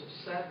groups of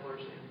settlers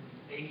in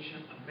the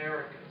ancient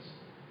Americas,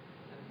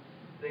 and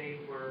they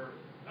were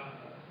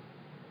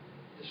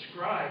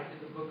described in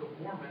the Book of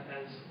Mormon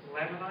as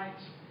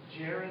Lamanites,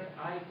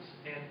 Jaredites,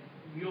 and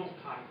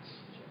Mulekites.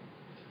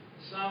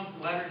 Some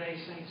Latter-day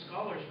Saint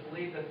scholars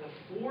believe that the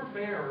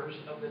forebearers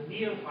of the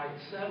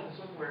neophytes settled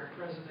somewhere in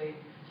present-day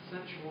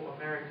Central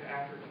America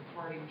after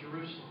departing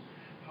Jerusalem.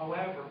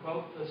 However,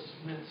 both the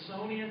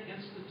Smithsonian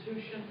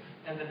Institution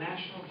and the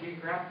National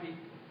Geographic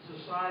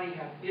Society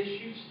have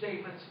issued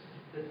statements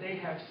that they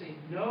have seen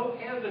no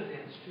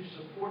evidence to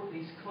support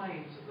these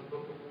claims of the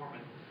Book of Mormon.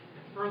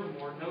 And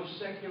furthermore, no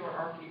secular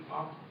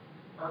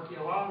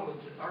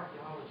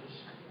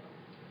archaeologist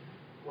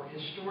or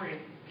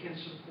historian can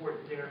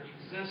support their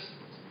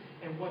existence.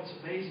 And what's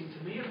amazing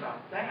to me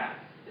about that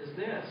is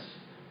this.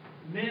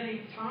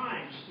 Many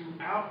times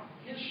throughout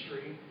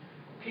history,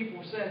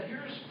 people said,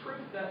 here's proof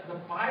that the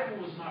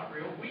Bible is not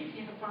real. We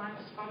can't find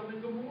Sodom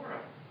and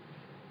Gomorrah.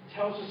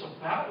 tells us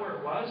about where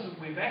it was, and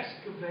we've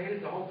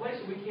excavated the whole place,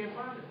 and we can't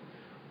find it.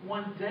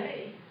 One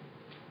day,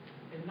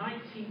 in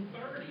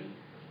 1930,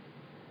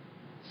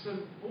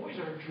 some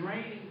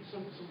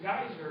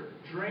guys are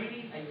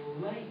draining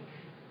a lake.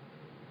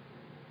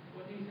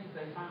 What do you think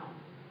they found?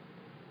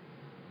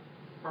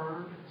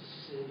 Burned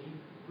city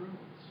ruins.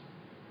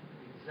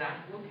 The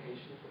exact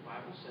location that the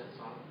Bible says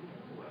Sodom and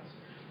Gomorrah was.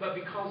 But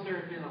because there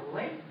had been a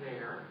lake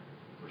there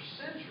for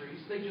centuries,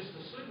 they just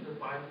assumed the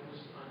Bible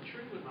was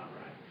untrue and not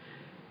right.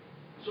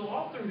 So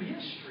all through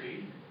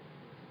history,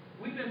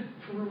 we've been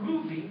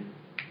proving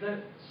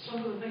that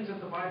some of the things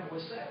that the Bible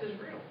has said is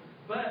real.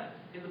 But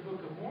in the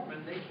Book of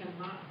Mormon, they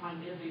cannot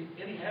find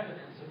any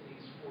evidence of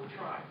these 4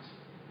 tribes.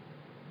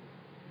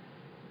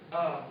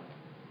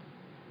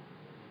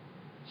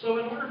 So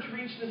in order to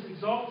reach this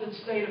exalted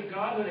state of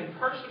godhood, a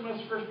person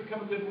must first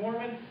become a good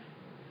Mormon.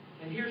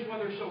 And here's why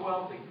they're so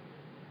wealthy.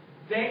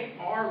 They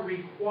are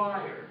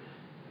required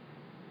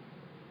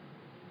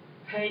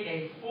to pay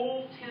a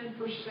full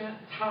 10%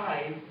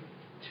 tithe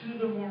to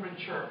the Mormon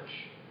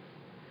church.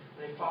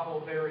 They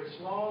follow various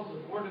laws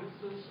and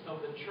ordinances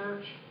of the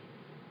church,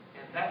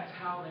 and that's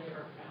how they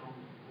are found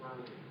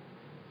worthy.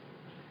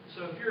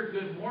 So if you're a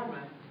good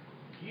Mormon,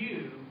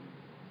 you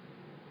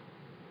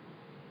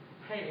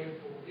pay a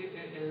full,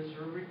 it is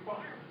a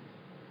requirement.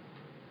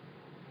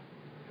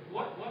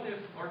 What if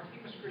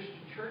Artemis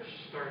Christian Church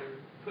started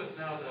putting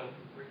out a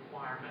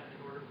requirement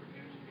in order for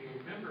you to be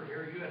a member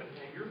here, you had to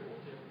pay your full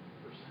 10%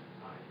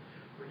 tithe,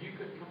 or you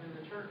couldn't come in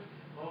the church?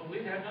 Well,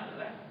 we'd have none of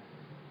that.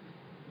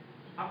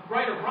 I'm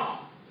right or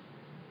wrong.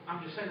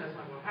 I'm just saying that's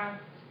not what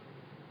happens.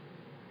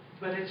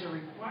 But it's a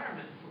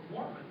requirement for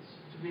Mormons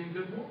to be a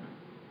good Mormon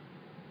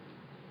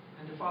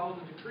and to follow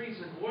the decrees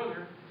in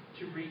order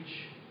to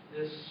reach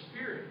this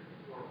spirit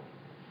world.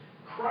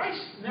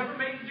 Christ never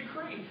made a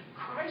decree.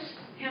 Christ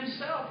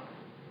himself,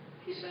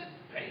 he said,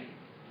 "Hey,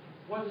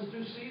 what is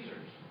due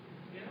Caesar's?"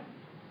 You know?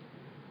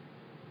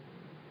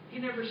 He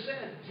never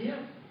said, "Give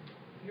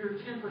your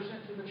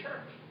 10% to the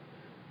church."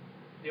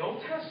 The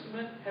Old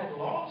Testament had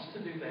laws to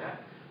do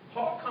that.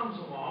 Paul comes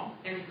along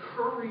and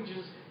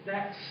encourages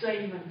that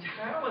same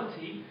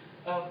mentality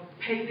of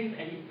paying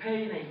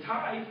a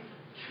tithe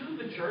to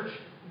the church,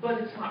 but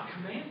it's not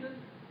commanded.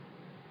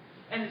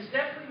 And it's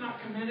definitely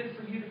not commanded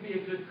for you to be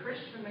a good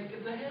Christian and make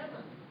it to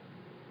heaven.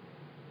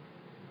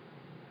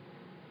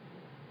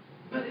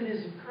 But it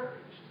is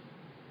encouraged.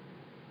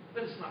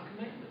 But it's not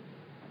commanded.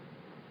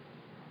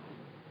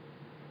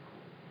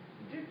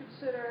 Did you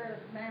consider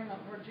a commandment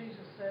where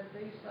Jesus said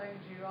these things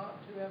you ought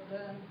to have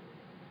done?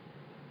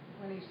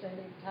 When he said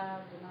he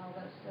tithed and all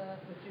that stuff,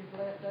 but you've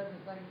left other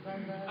things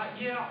undone? I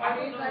do you don't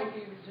think know.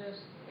 he was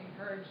just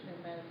encouraging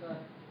him as a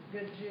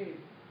good Jew?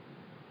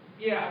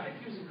 Yeah, I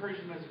think he was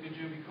encouraging him as a good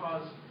Jew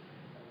because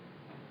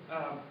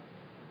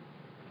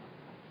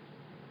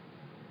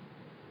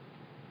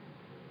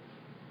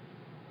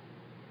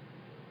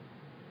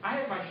I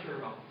had my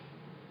shirt off.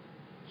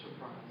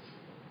 Surprise.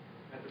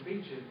 At the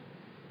beach, and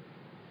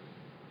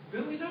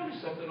Billy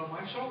noticed something on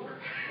my shoulder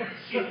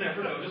she had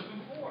never noticed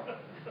before.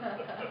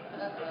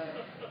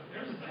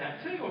 There's a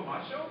tattoo on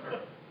my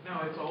shoulder.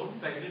 Now it's old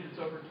and faded. It's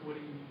over 20.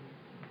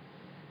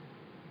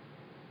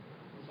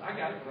 I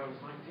got it when I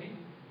was 19.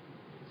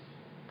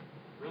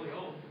 It's really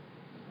old.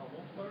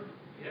 Almost 30.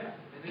 Yeah,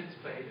 and it's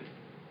faded.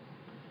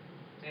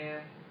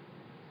 And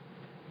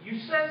you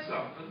said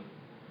something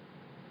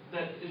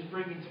that is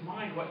bringing to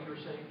mind what you were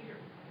saying here.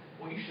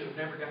 Well, you should have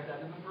never got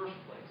that in the first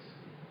place.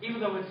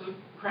 Even though it's a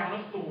crown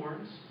of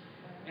thorns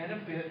and a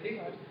bit.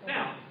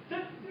 Now,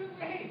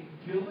 hey,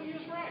 Billy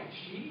is right.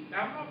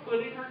 I'm not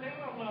putting her down.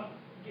 I'm not,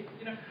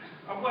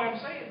 what I'm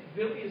saying,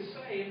 Billy is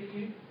saying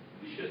you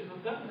shouldn't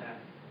have done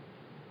that.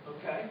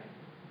 Okay?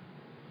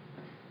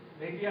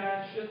 Maybe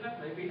I shouldn't have.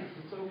 Maybe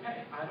it's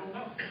okay. I don't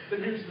know. But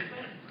here's the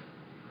thing.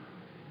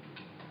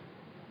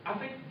 I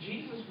think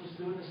Jesus was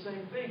doing the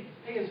same thing.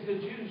 Hey, as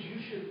good Jews,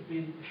 you should have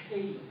been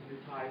paying your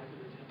tithe to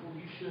the temple.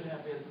 You should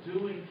have been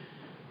doing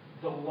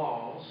the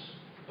laws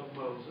of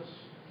Moses.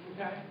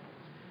 Okay?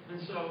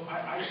 And so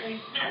I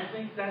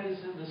think that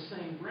is in the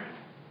same realm.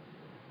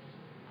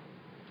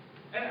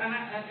 And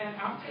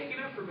I'm taking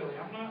up for Billy.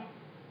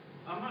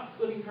 I'm not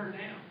putting her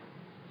down.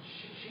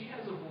 She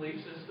has a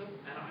belief system,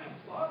 and I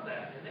applaud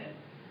that. And then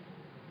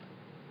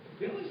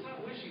Billy's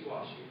not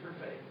wishy-washy in her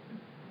faith.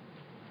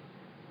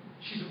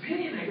 She's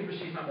opinionated, but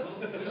she's not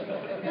wishy-washy.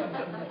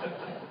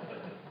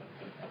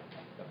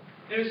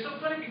 And it's so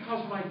funny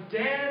because my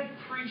dad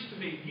preached to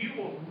me, you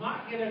will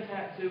not get a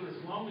tattoo as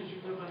long as you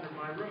live under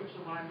my roof.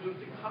 So when I moved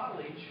to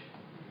college,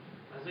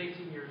 I was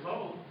 18 years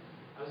old.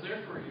 I was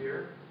there for a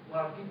year. A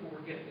lot of people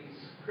were getting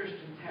these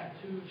Christian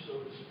tattoos,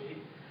 so to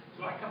speak.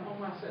 So I come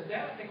home and I said,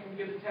 Dad, I think I'm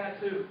going to get a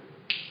tattoo.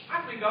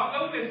 I think I'll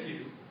go with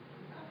you.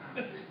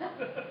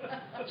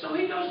 So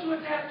he goes to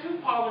a tattoo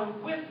parlor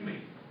with me.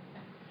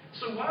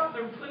 So while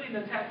they're putting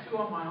the tattoo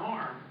on my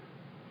arm,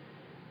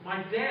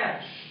 my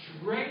dad,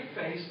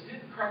 straight-faced,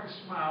 didn't crack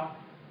a smile,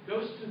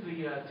 goes to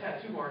the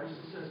tattoo artist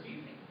and says, do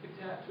you think you could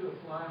tattoo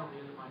a fly on the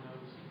end of my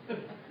nose?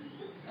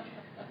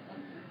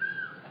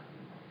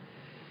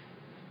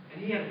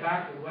 And he had to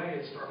back away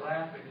and start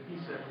laughing. And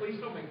he said, please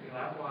don't make me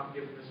laugh while I'm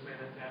giving this man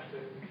a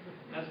tattoo.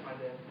 That's my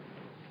dad.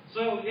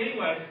 So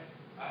anyway,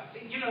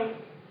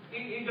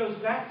 it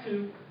goes back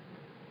to,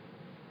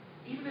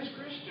 even as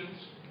Christians,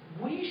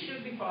 we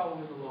should be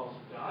following the laws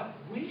of God.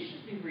 We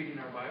should be reading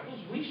our Bibles.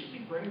 We should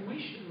be praying.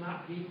 We should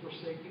not be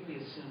forsaking the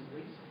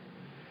assemblies.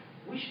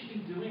 We should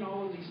be doing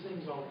all of these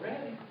things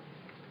already.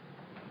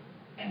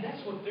 And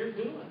that's what they're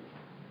doing.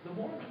 The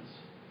Mormons.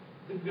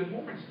 The good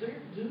Mormons,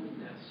 they're doing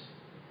this.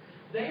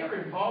 They are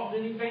involved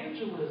in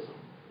evangelism.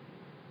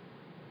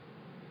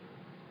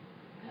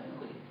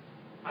 Heavily.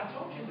 I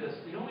told you this.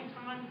 The only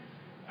time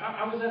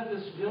I was at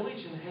this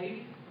village in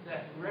Haiti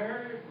that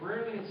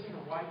rarely had seen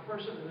a white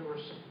person, and there were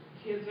some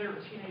kids there,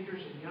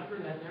 teenagers and younger,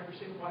 that had never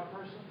seen a white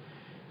person.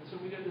 And so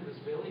we go to this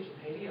village in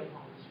Haiti up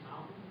on this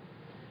mountain.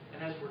 And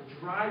as we're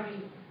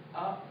driving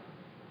up,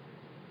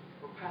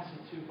 we're passing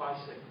two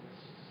bicyclists.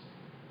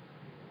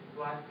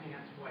 Black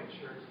pants, white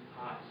shirts, and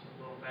ties. A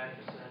little badge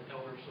that said,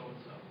 Elder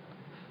so-and-so.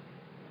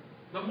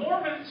 The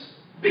Mormons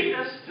beat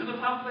us to the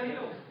top of the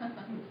hill.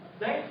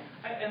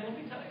 And let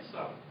me tell you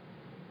something.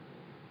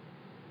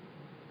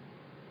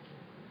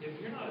 If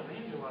you're not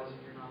evangelizing,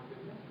 you're not a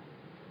good Mormon.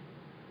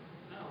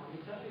 No, let me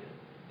tell you.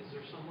 Is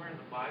there somewhere in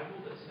the Bible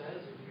that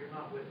says if you're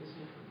not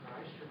witnessing for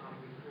Christ, you're not a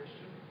good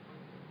Christian?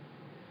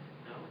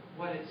 No.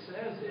 What it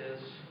says is,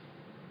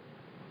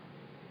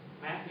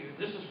 Matthew,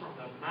 this is from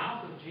the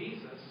mouth of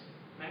Jesus,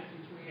 Matthew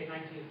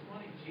 28:19 and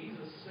 20.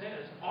 Jesus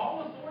says,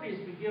 all authority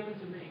has been given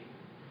to me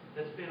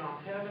that's been on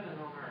heaven and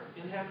on earth,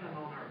 in heaven and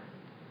on earth.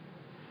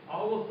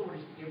 All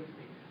authority has been given to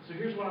me. So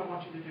here's what I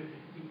want you to do.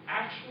 The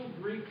actual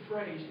Greek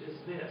phrase is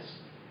this.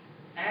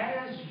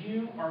 As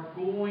you are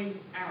going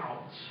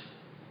out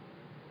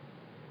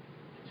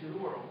into the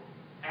world,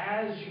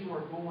 as you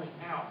are going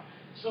out.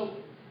 So,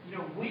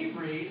 we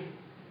read,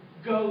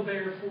 go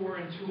therefore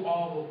into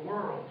all the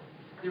world.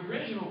 The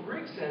original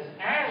Greek says,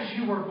 as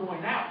you are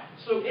going out.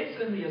 So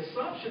it's in the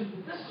assumption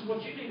that this is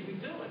what you need to be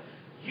doing.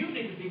 You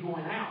need to be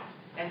going out.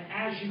 And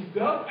as you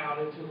go out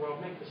into the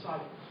world, make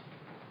disciples.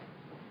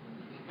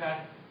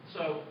 Okay?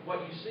 So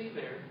what you see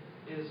there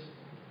is,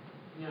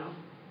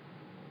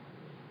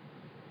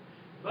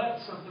 but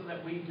something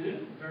that we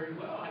do very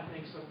well, I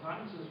think,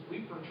 sometimes is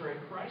we portray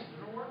Christ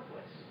in our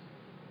workplace.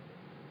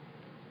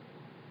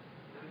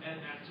 And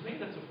to me,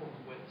 that's a form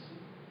of witnessing.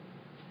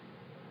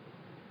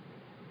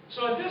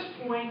 So at this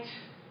point,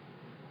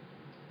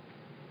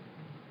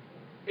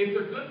 if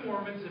they're good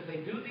Mormons, if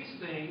they do these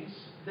things,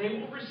 they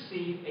will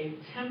receive a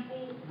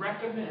temple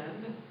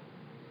recommend,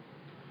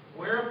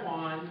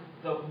 whereupon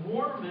the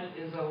Mormon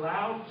is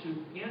allowed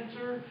to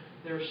enter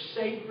their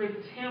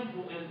sacred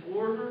temple in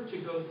order to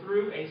go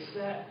through a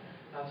set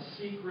of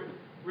secret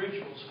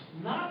rituals.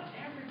 Not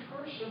every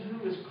person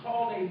who is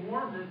called a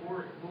Mormon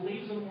or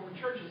believes in the Mormon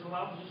church is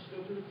allowed to just go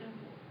to the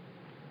temple.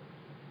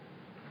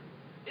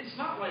 It's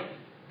not like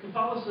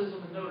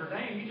Catholicism in Notre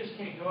Dame. You just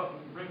can't go up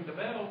and ring the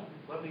bell,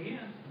 let me in.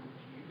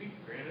 You be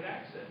granted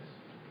access.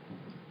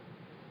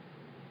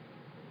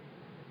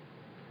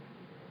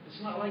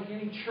 It's not like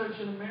any church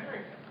in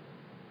America.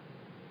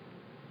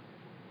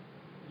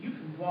 You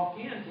can walk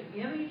into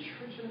any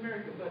church in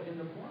America, but in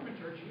the Mormon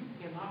church, you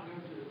cannot go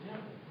to the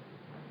temple.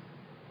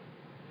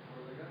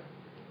 Where they go?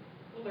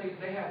 Well,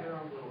 they have their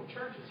own little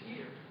churches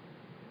here.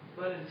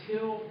 But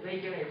until they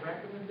get a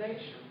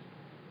recommendation,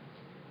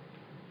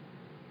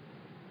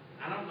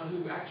 I don't know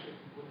who actually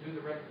would do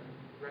the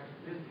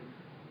recommending,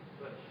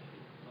 but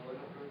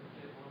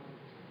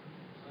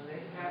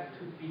they have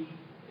to be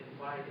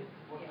invited.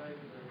 What day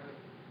do they go?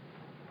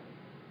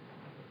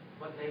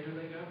 What day do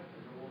they go?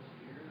 Is it once a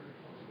year or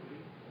once a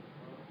week?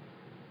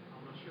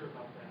 I'm not sure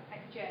about that.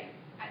 Jay,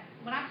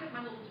 when I took my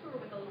little tour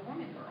with the little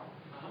Mormon girl,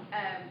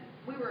 Uh-huh.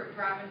 we were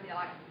driving to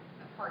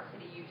Park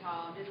City,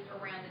 Utah, just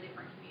around the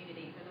different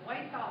communities. And the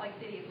way Salt Lake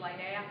City is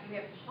laid out, you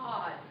have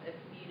pods of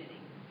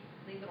communities,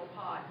 these little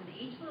pods. And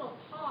each little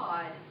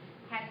pod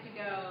has to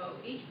go,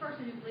 each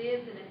person who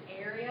lives in an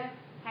area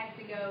has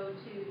to go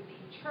to the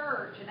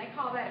church, and they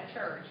call that a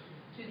church,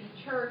 to the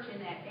church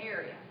in that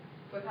area.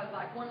 Because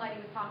one lady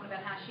was talking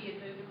about how she had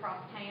moved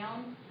across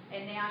town,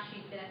 and now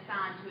she's been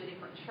assigned to a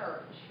different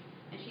church.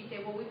 And she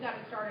said, well, we've got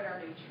to start at our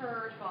new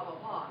church, blah, blah,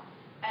 blah.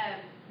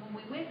 When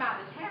we went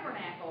by the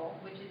tabernacle,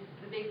 which is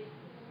the big,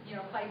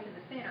 place in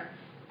the center,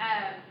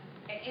 and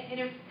it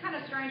was kind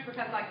of strange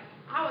because, I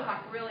was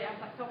like,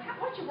 so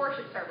what's your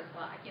worship service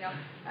like?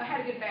 I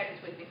had a good Baptist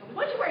with me. So,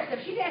 what's your worship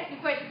service? She's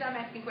asking questions, I'm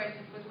asking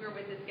questions because we were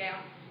with this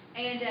gal.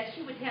 And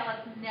she would tell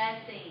us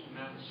nothing.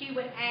 No. She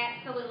would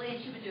absolutely,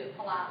 and she would do it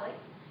politely,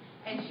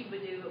 and she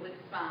would do it with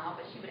a smile,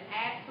 but she would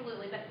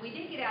absolutely, but we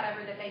did get out of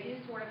her that they do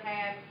sort of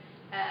have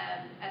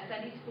a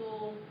Sunday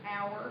school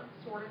hour,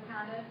 sort of,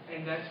 kind of.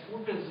 And that's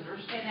for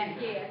visitors. And that's,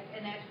 yes,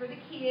 and that's for the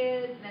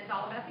kids, and that's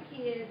all about the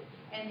kids.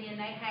 And then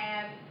they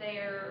have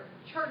their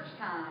church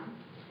time.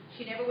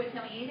 She never would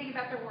tell me anything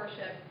about their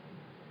worship,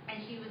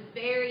 and she was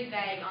very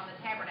vague on the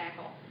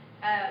tabernacle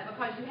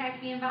because you have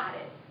to be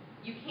invited.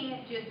 You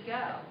can't just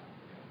go.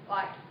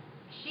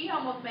 she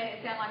almost made it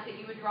sound like that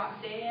you would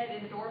drop dead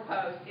in the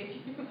doorpost if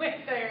you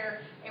went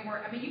there and were,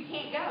 I mean, you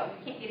can't go.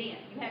 You can't get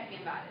in. You have to be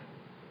invited.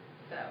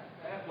 So.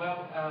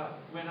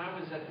 When I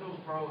was at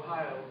Hillsboro,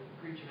 Ohio,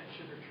 preaching at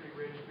Sugar Tree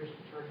Ridge Christian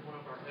Church, one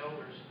of our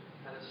elders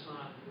had a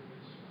son who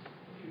was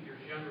a few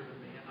years younger than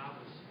me, and I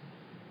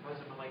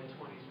was in my late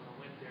 20s when I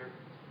went there,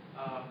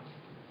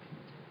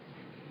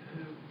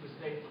 who was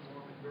dating a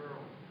Mormon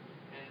girl,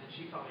 and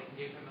she finally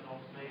gave him an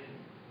ultimatum: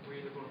 we're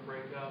either going to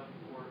break up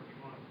or you're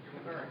going to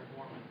become a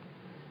Mormon.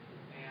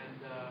 And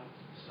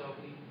so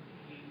he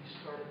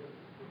started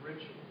the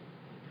ritual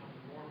to become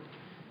a Mormon.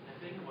 And the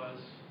thing was,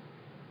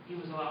 he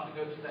was allowed to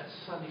go to that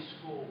Sunday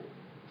school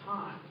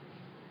time,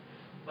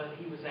 but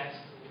he was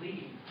asked to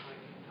leave when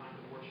it came time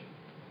to worship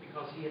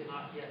because he had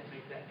not yet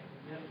made that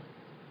commitment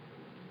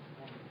to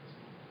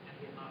Mormonism, and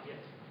he had not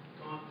yet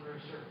gone through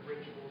certain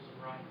rituals and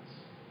rites.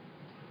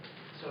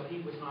 So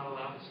he was not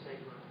allowed to stay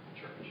for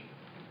church.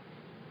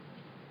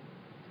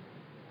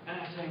 And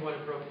I tell you what,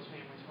 it broke his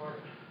family's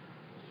heart. It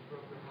just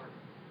broke their heart.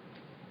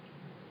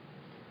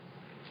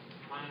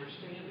 My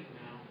understanding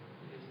now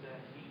is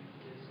that he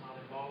is not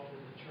involved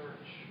in the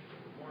church of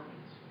the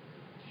Mormons.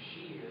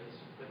 She is,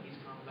 but he's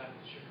gone back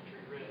to Sugar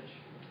Tree Ridge.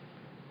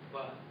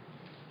 But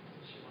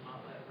she will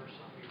not let her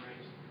son be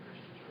raised in the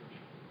Christian church.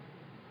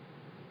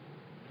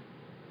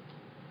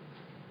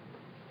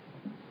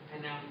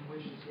 And now he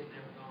wishes he had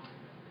never gone.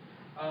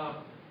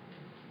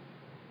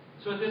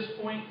 So at this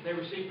point, they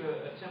receive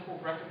a temple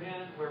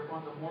recommend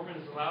whereupon the Mormon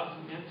is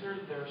allowed to enter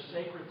their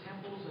sacred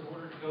temples in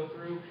order to go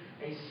through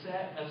a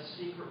set of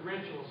secret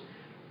rituals.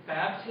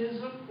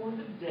 Baptism for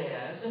the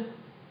dead.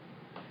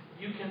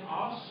 You can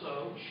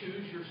also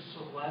choose your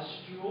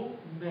celestial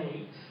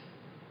mate,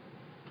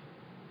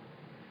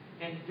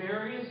 and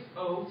various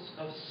oaths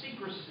of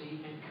secrecy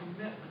and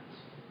commitment.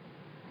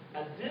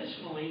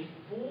 Additionally,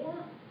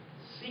 4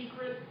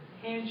 secret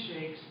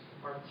handshakes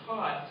are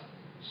taught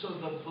so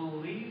the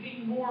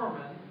believing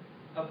Mormon,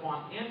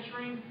 upon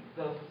entering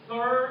the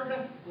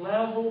 3rd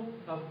level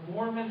of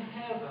Mormon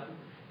heaven,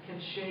 can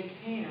shake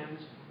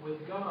hands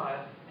with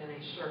God in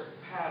a certain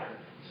pattern.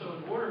 So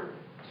in order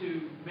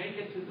to make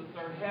it to the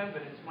 3rd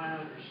heaven, it's my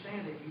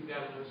understanding you've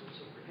got to know some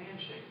secret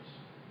handshakes.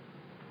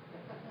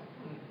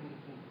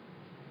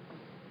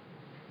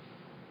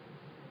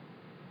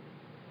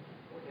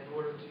 In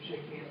order to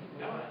shake hands with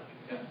God,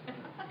 you've got to know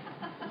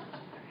some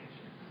secret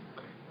handshakes.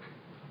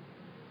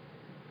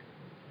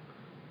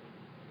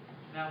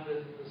 Now,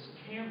 this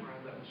camera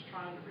that was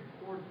trying to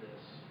record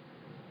this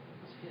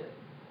was hit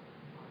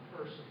on a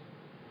person.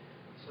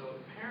 So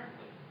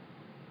apparently,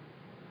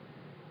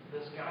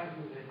 this guy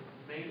who had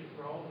made it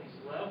through all these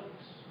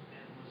levels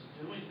and was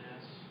doing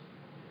this,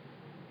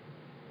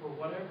 for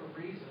whatever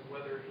reason,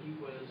 whether he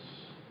was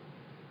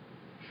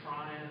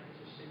trying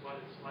to see what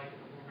it's like in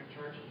the Mormon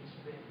church, and he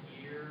spent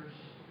years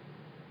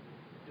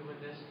doing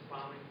this and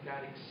finally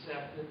got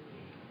accepted,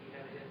 he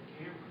had a hidden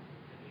camera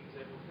and he was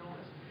able to film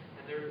this.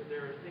 And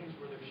there are things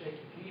where they're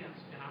shaking hands,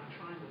 and I'm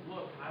trying to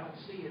look, and I don't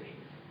see any,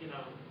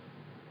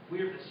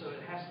 weirdness, so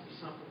it has to be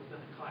something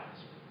within the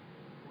clasp.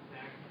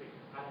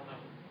 I don't know.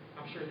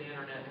 I'm sure the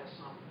internet has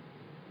something.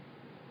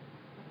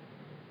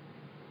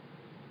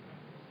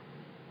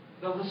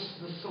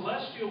 The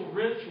celestial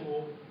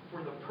ritual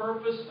for the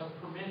purpose of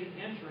permitting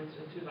entrance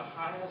into the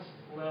highest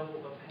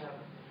level of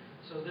heaven.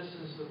 So this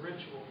is the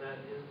ritual that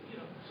is,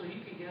 so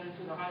you can get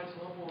into the highest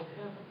level of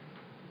heaven.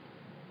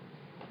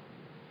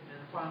 And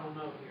a final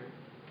note here.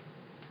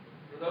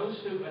 For those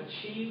who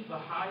achieve the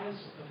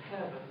highest of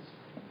heavens,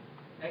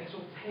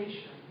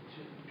 exaltation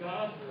to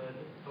godhood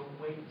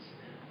awaits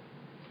them.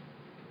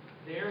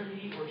 There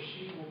he or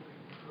she will be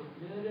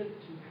permitted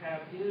to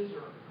have his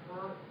or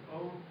her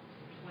own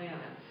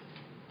planet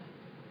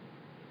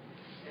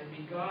and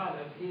be God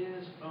of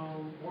his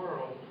own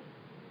world.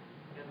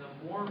 And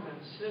the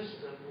Mormon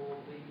system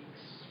will be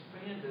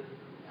expanded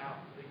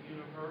throughout the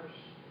universe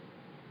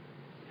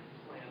and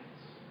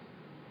planets.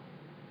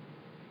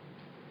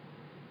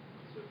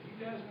 So if you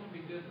guys want to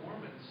be good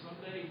Mormons,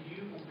 someday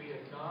you will be a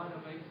God of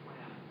a planet.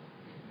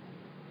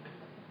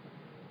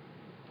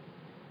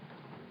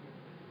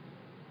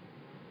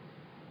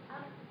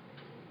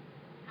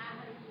 I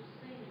have just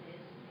seen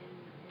this in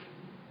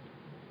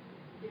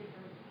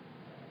different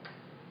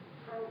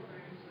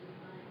programs and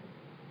things.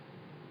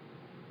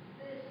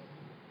 This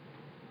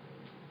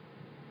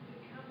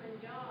becoming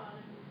God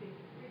and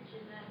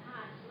reaching that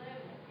highest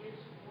level is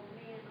for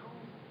men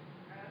only,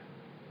 right?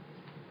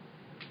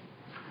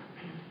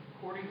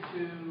 According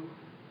to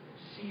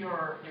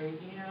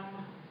CRAM,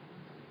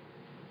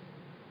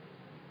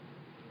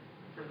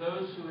 for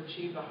those who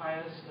achieve the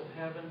highest of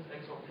heaven's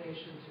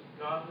exaltation to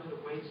godhood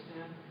awaits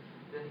them,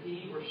 then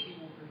he or she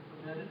will be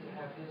permitted to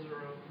have his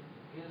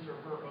or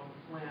her own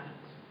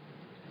planet.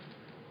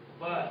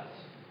 But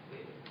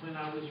when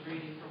I was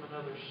reading from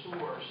another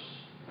source,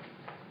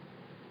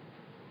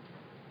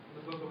 in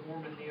the Book of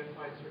Mormon,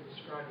 neophytes are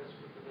described as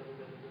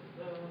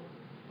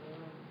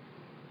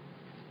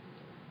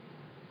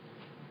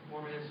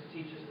Mormonism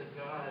teaches that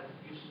God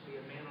used to be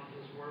a man on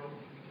his world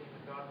and he became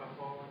a God by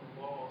following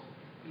the laws.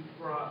 He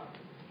brought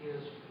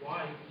his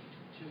wife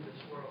to this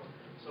world.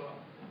 So,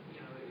 it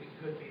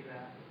could be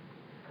that.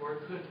 Or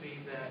it could be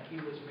that he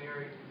was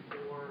married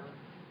before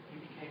he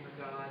became a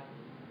god.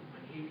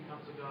 When he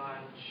becomes a god,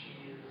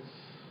 she is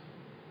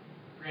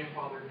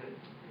grandfathered in.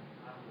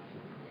 I don't know.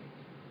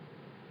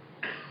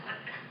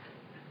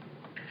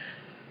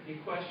 Any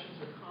questions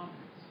or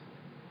comments?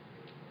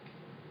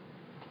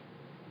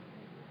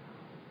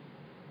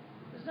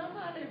 Has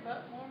nobody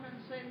but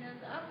Mormons seen this?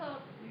 I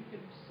thought you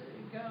could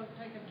go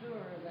take a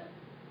tour of that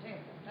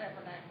temple,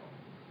 tabernacle.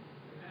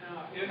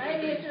 Now,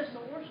 Maybe it's just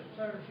the worship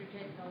service you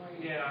can't go in.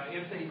 Yeah,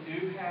 if they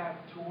do have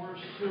tours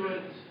to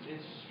it,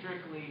 it's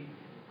strictly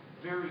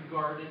very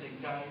guarded and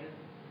guided.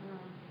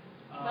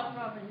 But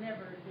probably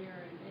never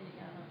during any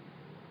kind of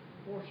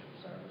worship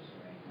service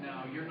or anything.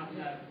 No, you're not,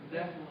 Yeah.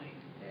 definitely,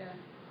 Yeah.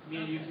 me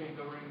and you can't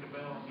go ring the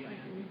bell and get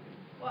in.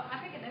 Well, I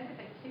think another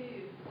thing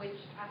too, which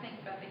I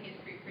think about the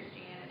history of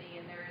Christianity,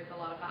 and there is a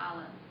lot of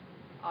violence,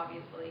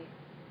 obviously,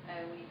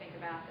 when you think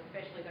about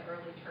especially the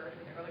early church,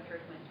 what the early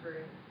church went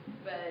through.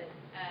 But,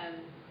 I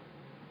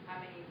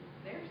mean,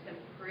 there's some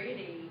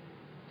pretty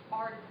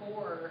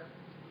hardcore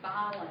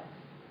violence,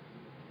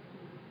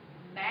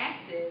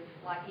 massive,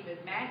 like even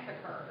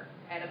massacre,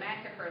 at a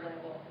massacre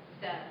level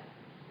stuff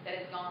that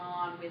has gone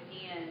on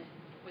within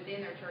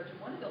their church. And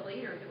one of the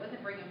leaders, it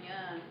wasn't Brigham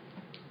Young,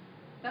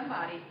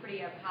 somebody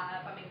pretty up high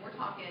up. I mean, we're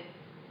talking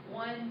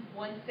one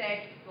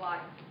sect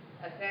like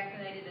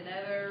assassinated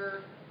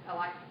another,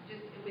 like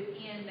just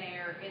in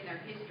their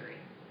history.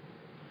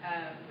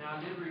 Now, I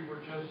did read where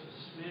Joseph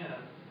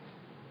Smith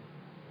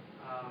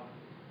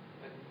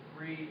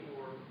agreed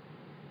or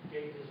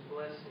gave his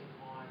blessing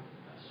on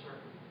a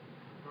certain,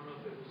 I don't know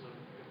if it was a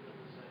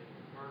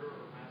murder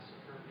or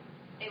massacre.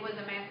 It was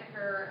a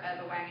massacre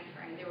of a wagon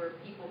train. There were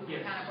people who were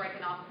Yes. kind of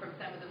breaking off from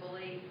some of the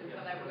beliefs, and so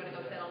Yes, they were going to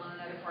go yeah. settle in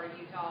another part of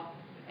Utah,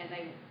 and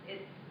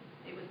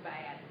it was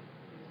bad.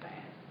 It was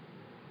bad.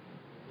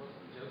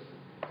 Wasn't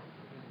Joseph,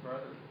 his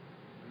brother,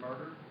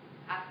 murdered?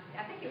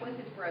 I think it was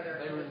his brother.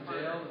 They who were was in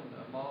jail murdered.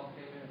 and a mob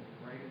came in and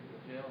raided the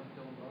jail and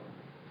killed them both.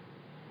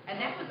 And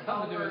that was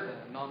Something to do over.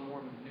 with a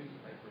non-Mormon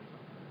newspaper or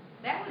something.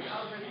 That was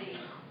over the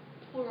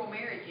plural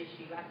marriage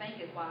issue. I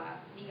think is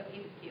why he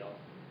was killed.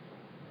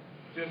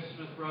 Joseph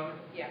Smith's brother?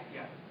 Yeah.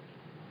 Yeah.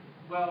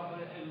 Well,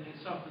 and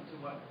it's something to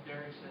what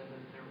Derek said,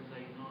 that there was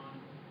a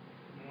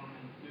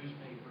non-Mormon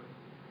newspaper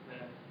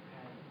that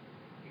had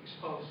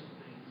exposed some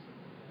things that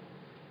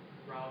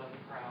riled up the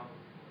crowd.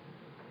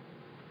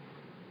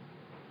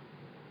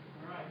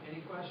 All right, any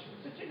questions?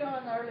 But in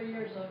the early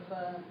years of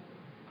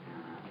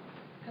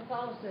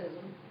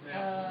Catholicism,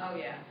 Yeah. Oh,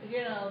 yeah.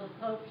 The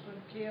popes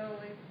would kill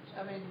each.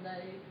 I mean,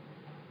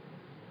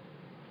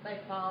 they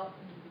fought.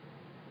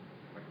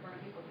 We're burning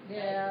people to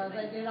Yeah, death.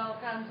 they did all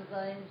kinds of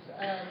things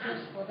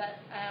just for that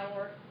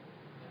power,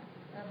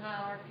 that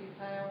hierarchy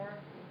power.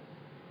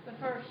 The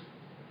first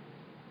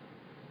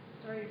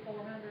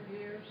 300-400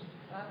 years,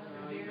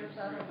 500 years,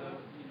 I don't know.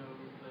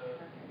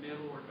 The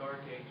Middle or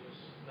Dark Ages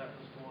that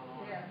was going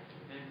on. Yeah.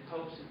 And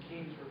popes and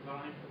kings were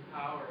vying for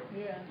power.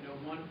 Yeah.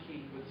 One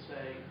king would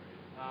say,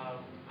 I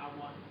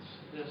want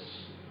this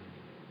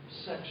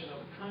section of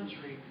the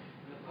country,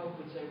 and the Pope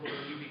would say, well,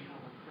 then you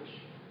become a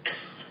Christian,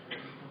 or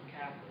you become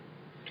Catholic,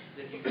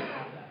 then you can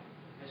have that.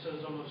 And so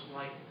it's almost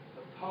like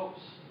the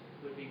popes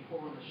would be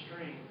pulling the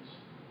strings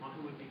on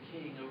who would be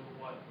king over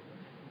what.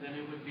 Then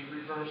it would be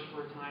reversed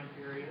for a time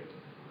period,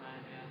 and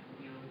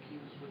the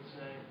kings would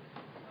say,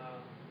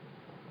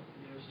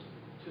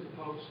 to the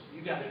popes,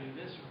 you got to do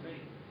this for me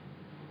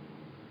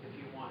if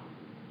you want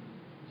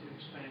to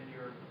expand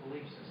your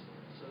belief system.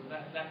 So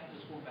that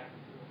just going back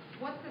and forth.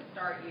 What's the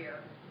start year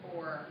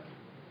for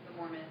the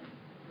Mormon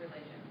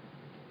religion?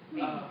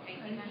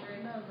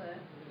 1800s? know that.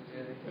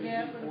 Yeah,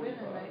 Yeah, it would have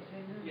been in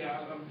 1800s.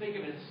 Yeah, I'm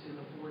thinking it's in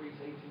the 40s,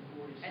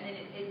 1840s. And then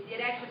it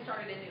actually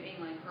started in New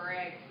England,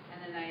 correct? And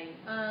then they.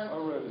 I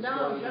read it No,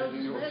 started in Joseph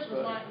New York Smith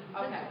was State. like in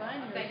Okay. Pennsylvania.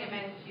 I'm or thinking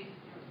something.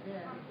 Massachusetts.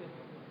 Yeah.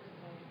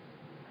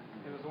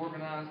 It was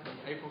organized on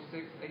April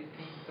 6,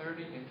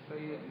 1830 in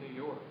Fayette, New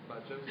York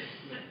by Joseph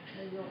Smith.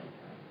 New York.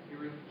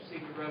 You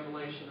received the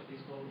revelation of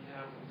these golden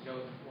tablets.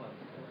 Joseph what?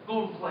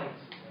 Golden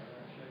plates.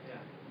 Yeah.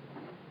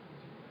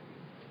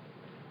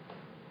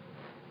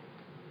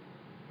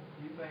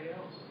 Anybody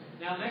else?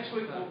 Now, next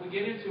week, what we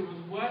get into is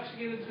we'll actually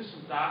get into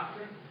some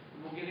doctrine.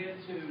 We'll get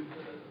into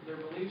their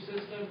belief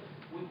system.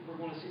 We're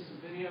going to see some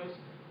videos.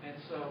 And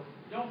so,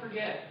 don't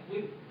forget,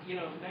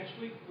 next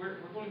week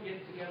we're going to get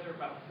together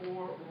about 4.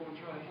 We're going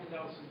to try to hand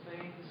out some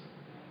things,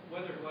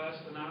 whether it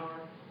lasts an hour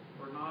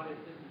or not, it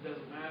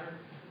doesn't matter.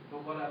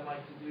 But what I'd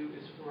like to do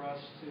is for us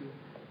to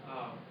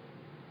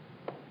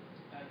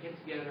get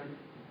together,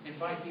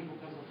 invite people,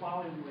 because the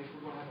following week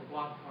we're going to have a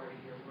block party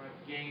here. We're going to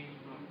have games,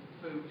 we're going to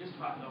have food, just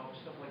hot dogs,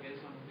 stuff like that.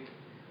 It's not going to be,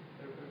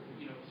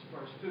 as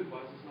far as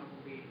food-wise, it's not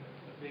going to be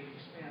a big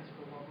expense.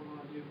 But what we're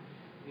going to do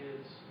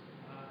is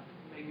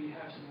maybe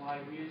have some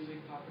live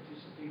music, talking to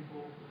some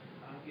people,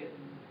 getting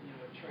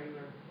a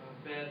trailer,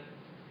 bed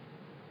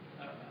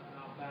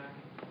out back,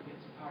 and get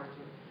some power to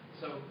it.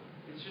 So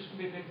it's just going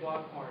to be a big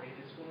block party, and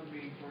it's going to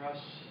be for us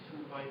to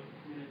invite the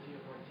community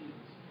of our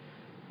teens.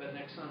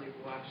 next Sunday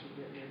we'll actually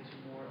get into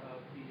more of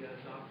the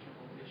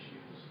doctrinal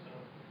issues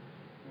of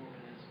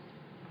Mormonism.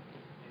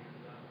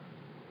 And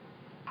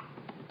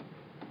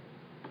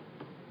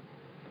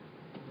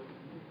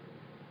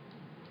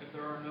if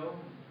there are no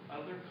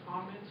other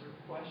comments or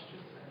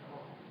questions at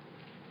all,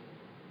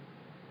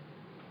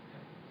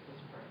 okay,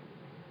 let's pray.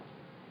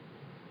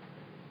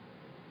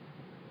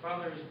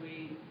 Father, as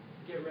we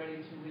get ready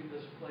to leave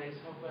this place,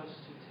 help us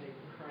to take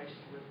Christ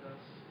with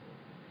us.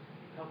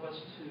 Help us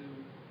to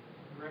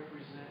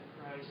represent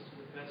Christ to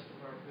the best of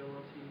our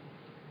ability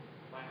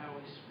by how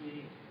we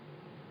speak,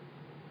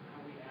 how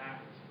we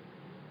act.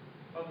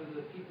 Father,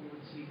 that people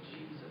would see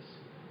Jesus,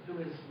 who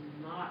is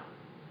not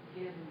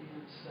hidden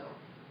himself,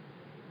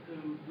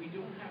 who we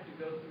don't have to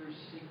go through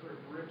secret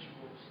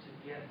rituals to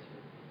get to,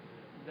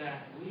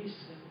 that we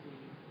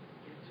simply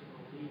get to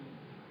believe.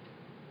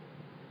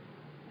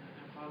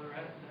 And Father,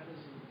 that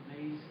is an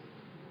amazing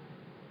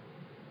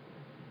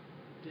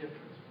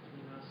difference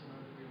between us and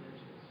other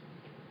religions.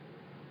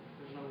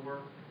 There's no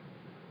work,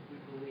 we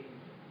believe.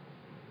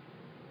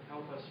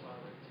 Help us,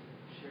 Father, to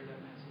share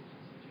that message